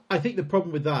there. I think the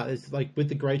problem with that is, like, with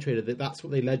the Grey trailer, that's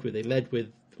what they led with. They led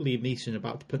with Liam Neeson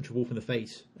about to punch a wolf in the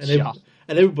face. And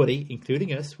everybody,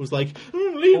 including us, was like,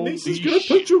 Liam Neeson's going to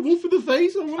punch a wolf in the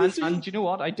face. I want to see it. And you know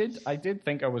what? I did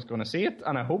think I was going to see it,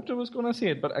 and I hoped I was going to see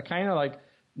it, but I kind of like,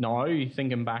 now,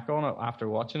 thinking back on it after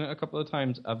watching it a couple of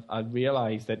times, I've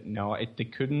realised that they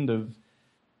couldn't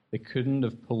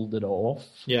have pulled it off.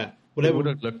 Yeah. It would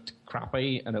have looked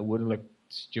crappy, and it would have looked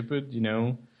stupid,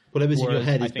 Whatever's in your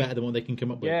head is better than what they can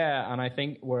come up with. Yeah, and I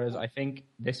think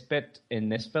this bit in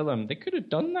this film, they could have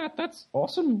done that. That's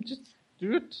awesome. Just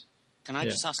do it. Can I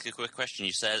just ask a quick question?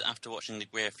 You said after watching The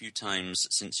Grey a few times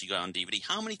since you got it on DVD,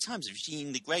 how many times have you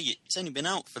seen The Grey? It's only been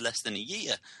out for less than a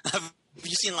year. Have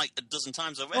you seen like a dozen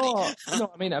times already? Oh,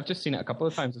 no, I mean, I've just seen it a couple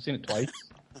of times. I've seen it twice.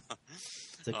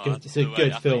 It's a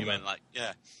good film. You meant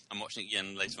I'm watching it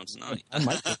again later on tonight.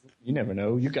 You never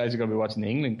know. You guys are going to be watching the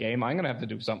England game. I'm going to have to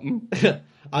do something.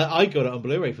 I got it on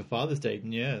Blu-ray for Father's Day.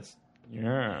 Yes.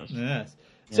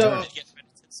 So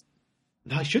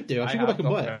I should do. I should go back and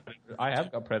buy it. I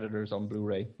have got Predators on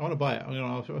Blu-ray. I want to buy it.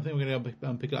 I think we're going to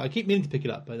go pick it up. I keep meaning to pick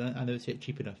it up, but I never see it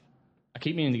cheap enough. I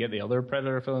keep meaning to get the other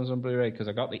Predator films on Blu-ray because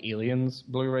I got the Aliens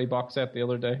Blu-ray box set the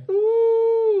other day.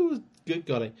 Ooh, good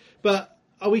golly. But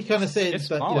are we kind of saying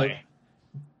that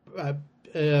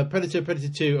Predator, Predator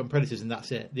 2 and Predators and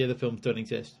that's it? The other films don't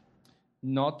exist?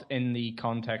 Not in the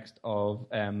context of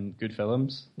good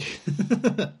films.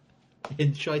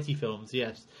 In shitey films,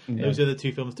 yes. Yeah. Those other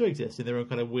two films do exist in their own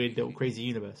kind of weird little crazy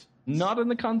universe. Not in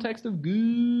the context of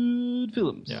good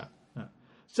films. Yeah.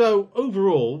 So,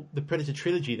 overall, the Predator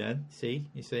trilogy then,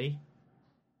 you see?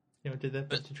 You know, did the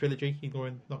Predator trilogy,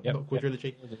 ignoring not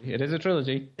quadrilogy. It is a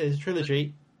trilogy. It is a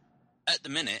trilogy. At the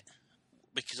minute,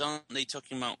 because aren't they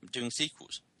talking about doing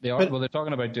sequels? They are. They're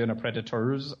talking about doing a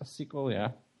Predators sequel,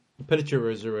 yeah.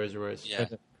 Predators. Yeah.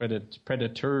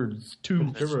 Predators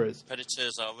 2.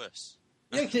 Predators are us.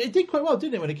 Yeah, it did quite well,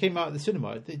 didn't it, when it came out at the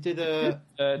cinema? It did it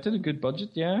did a good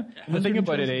budget, yeah. And the thing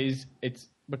about it is, it's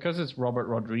because it's Robert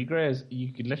Rodriguez,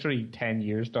 you could literally 10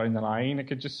 years down the line, it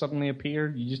could just suddenly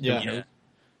appear. You just don't know.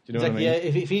 Do you know what I mean? Yeah,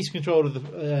 if he's control of the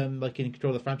in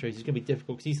control of the franchise, it's going to be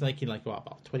difficult because he's making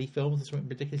about 20 films or something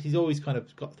ridiculous. He's always kind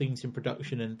of got things in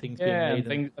production and things being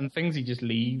made. And things he just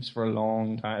leaves for a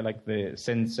long time, like the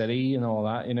Sin City and all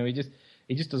that.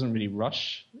 He just doesn't really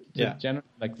rush.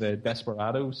 Like the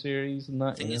Desperado series and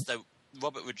that. The thing is, though,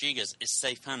 Robert Rodriguez is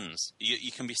safe hands.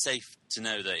 You can be safe to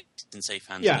know that it's in safe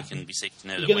hands. Yeah. You can be safe to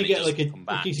know You're that when get it doesn't like come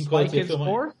back. decent Spy quality Kids film.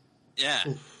 4? Yeah.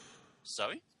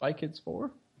 Sorry? Spy Kids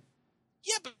 4?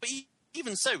 Yeah, but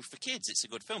even so, for kids, it's a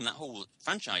good film. That whole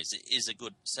franchise is a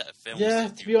good set of films. Yeah,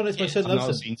 to be honest, my son loves them. I've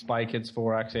not seen Spy Kids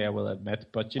 4, actually, I will admit.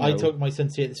 But, I took my son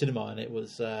to see it at the cinema, and it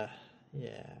was, Yeah.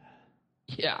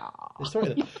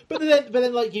 Sorry, but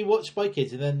then, like, you watch Spy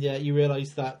Kids, and then you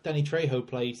realise that Danny Trejo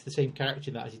plays the same character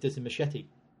in that as he does in Machete.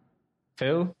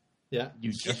 Phil? Yeah.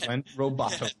 You just went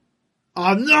Roboto.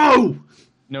 Oh, no!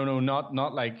 No,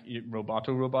 not like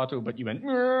Roboto, but you went...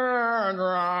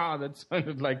 That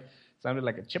sounded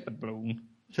like a chip had blown.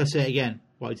 Shall I say it again,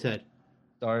 what I said?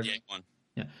 Sorry. Yeah, go on.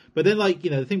 Yeah, but then, like,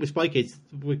 the thing with Spy Kids,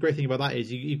 the great thing about that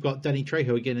is you've got Danny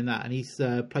Trejo again in that, and he's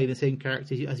playing the same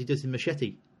character as he does in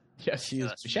Machete. Yes, he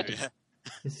is Machete.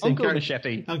 It's the same Uncle character.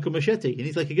 Machete. Uncle Machete, and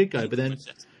he's like a good guy. But then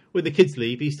when the kids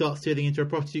leave, he starts turning into a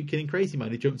prostitute killing crazy man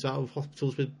who jumps out of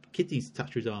hospitals with kidneys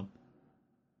attached to his arm.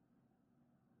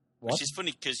 What? Which is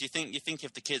funny because you think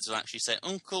if the kids will actually say,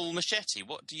 "Uncle Machete,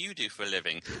 what do you do for a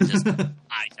living?" Just,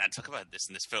 I can't talk about this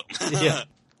in this film. Yeah,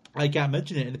 I can't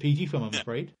mention it in the PG film, I'm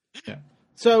afraid. Yeah.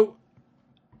 So,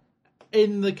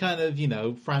 in the kind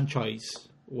of franchise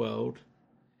world,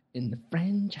 In the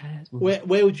franchise. where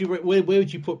would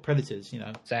you put Predators?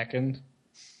 Second.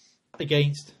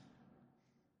 Against.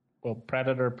 Well,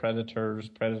 Predator, Predators,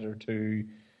 Predator 2,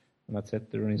 and that's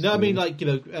it. There are only No, I three. mean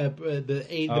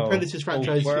the Predators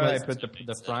franchise. where I like- put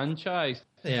the franchise.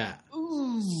 yeah.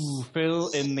 Ooh, Phil,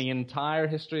 in the entire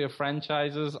history of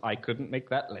franchises, I couldn't make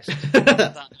that list.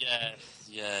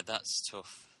 Yeah, that's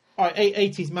tough. All right,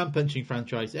 80s man punching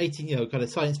franchise, 18 kind of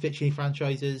science fiction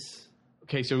franchises.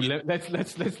 Okay, so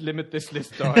let's limit this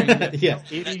list down. Yeah.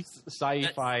 80s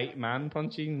sci-fi man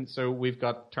punching. So we've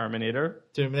got Terminator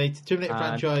Terminator and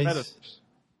franchise, Predators.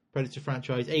 Predator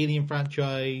franchise, Alien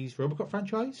franchise, RoboCop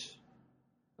franchise.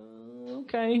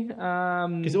 Okay.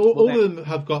 Because all of them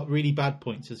have got really bad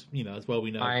points, as well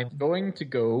we know. I'm going to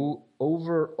go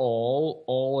overall,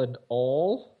 all in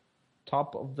all,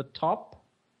 top of the top.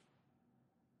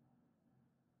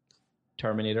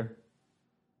 Terminator,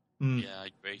 Yeah, I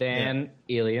agree. then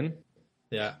Alien,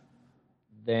 Yeah,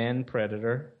 then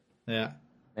Predator, yeah.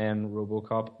 then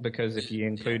RoboCop. Because if you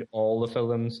include all the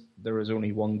films, there is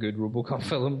only one good RoboCop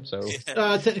film. So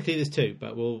Technically, there's two,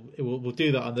 but we'll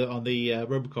do that on the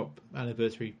RoboCop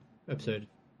anniversary episode.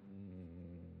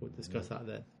 We'll discuss that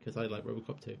then, because I like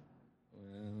RoboCop too.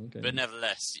 okay. But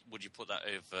nevertheless, would you put that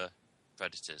over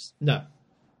Predators? No,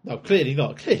 clearly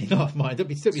not. Clearly not. Mine. Don't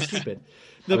be stupid.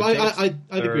 No, but I'd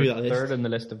agree with that list. Third in the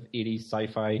list of 80s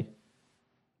sci-fi.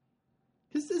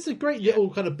 Because it's a great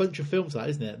little kind of bunch of films, that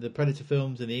isn't it? The Predator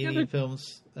films and the Alien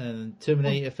films and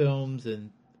Terminator films and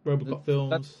RoboCop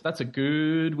films. That's a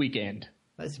good weekend.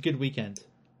 That's a good weekend.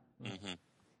 Mm-hmm.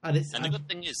 And the good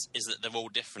thing is that they're all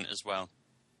different as well.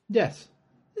 Yes,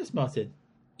 Martin.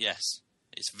 Yes,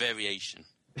 it's variation.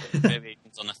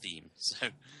 Variations on a theme. So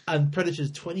And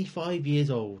Predator's 25 years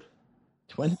old.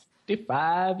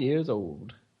 25 years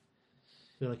old.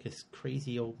 I feel like a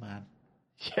crazy old man.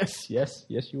 Yes,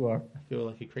 you are. I feel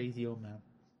like a crazy old man.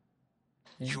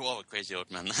 you are a crazy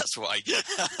old man. That's why.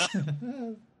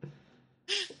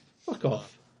 Fuck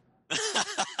off.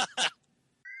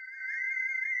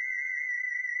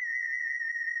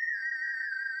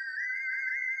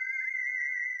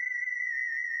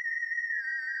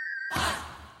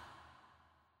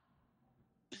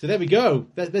 So there we go.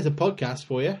 There's a podcast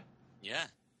for you. Yeah.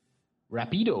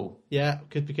 Rapido. Yeah,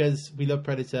 because we love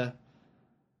Predator.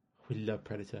 We love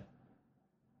Predator.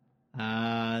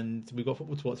 And we've got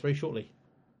football to watch very shortly.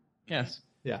 Yes.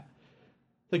 Yeah.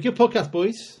 So good podcast,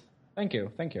 boys. Thank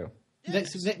you.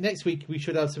 Next week we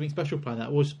should have something special planned.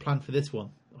 That was planned for this one.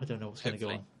 I don't know what's going to go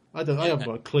on. Hopefully. I haven't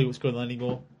got a clue what's going on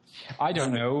anymore. I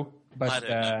don't know, but I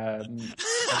don't know.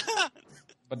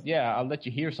 but yeah, I'll let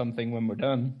you hear something when we're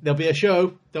done. There'll be a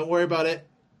show. Don't worry about it.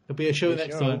 There'll be a show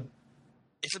next time.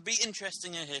 It'll be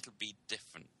interesting and it'll be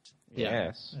different. Yeah.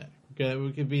 Yes. Yeah.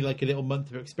 We could be like a little month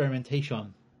of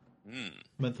experimentation. Mm.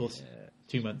 Month or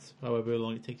 2 months, however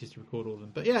long it takes us to record all of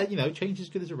them. But yeah, change is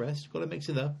good as a rest. Got to mix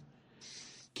it up.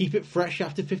 Keep it fresh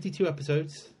after 52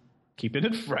 episodes. Keeping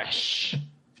it fresh.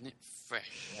 Isn't it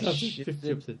fresh? After Shit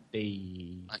 52 episodes.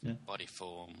 Day. Like body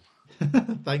form.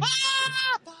 Thanks.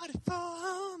 Body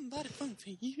form for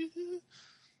you.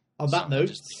 On that note,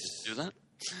 Just do that.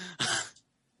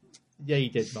 yeah, you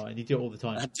did, Martin. You do it all the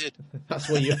time. I did. That's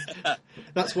why you.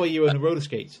 That's why you own the roller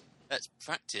skates. Let's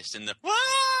practice in the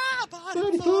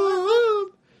Body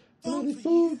form, body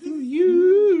form for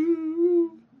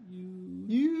you,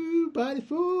 body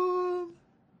form.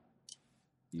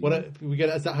 Is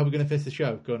that how we're going to finish the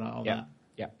show? Going out on that.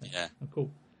 Yeah. Yeah. Oh,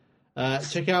 cool.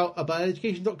 Check out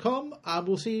abouteducation.com and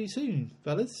we'll see you soon,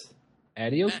 fellas.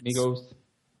 Adios, Yes. amigos.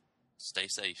 Stay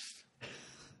safe.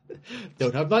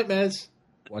 Don't have nightmares.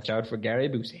 Watch out for Gary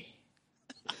Busey.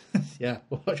 Yeah,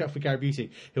 watch out for Gary Busey.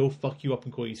 He'll fuck you up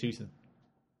and call you Susan.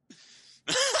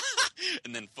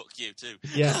 And then fuck you too.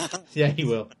 Yeah, he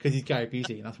will, because he's Gary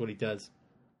Busey, and that's what he does.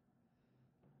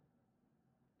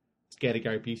 Scared of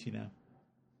Gary Busey now.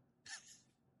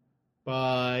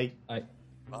 Bye. Bye.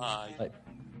 Bye.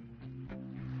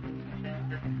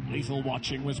 Lethal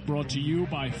Watching was brought to you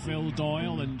by Phil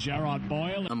Doyle and Gerard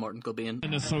Boyle I'm Martin Kilbean.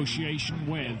 in association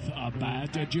with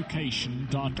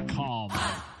abouteducation.com.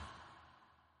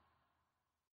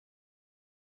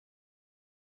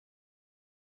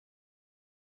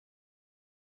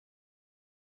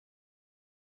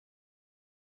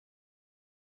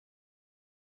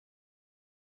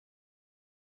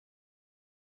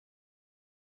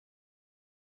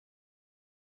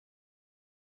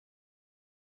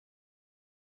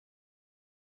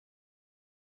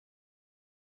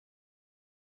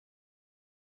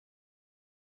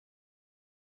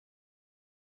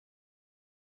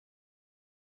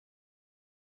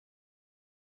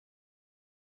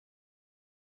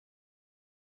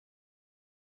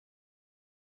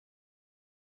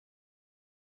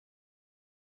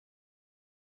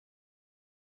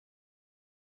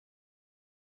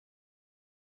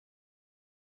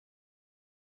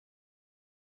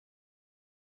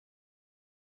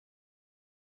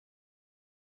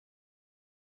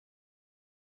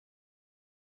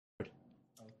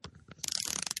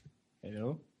 You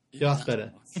know? Yeah, that's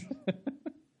better.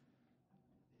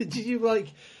 Did you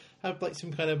have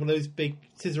some kind of one of those big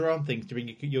scissor arm things to bring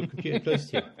your computer close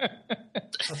to you?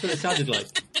 That's what it sounded like.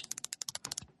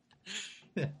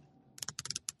 Yeah.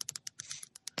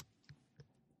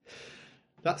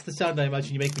 That's the sound I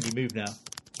imagine you make when you move now.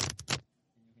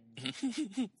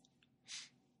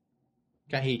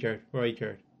 Can't hear you, Jared. Where are you,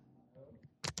 Jared?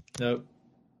 No.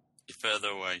 You're further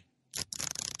away.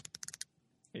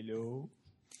 Hello.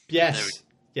 Yes.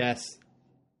 Yes.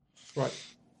 Right.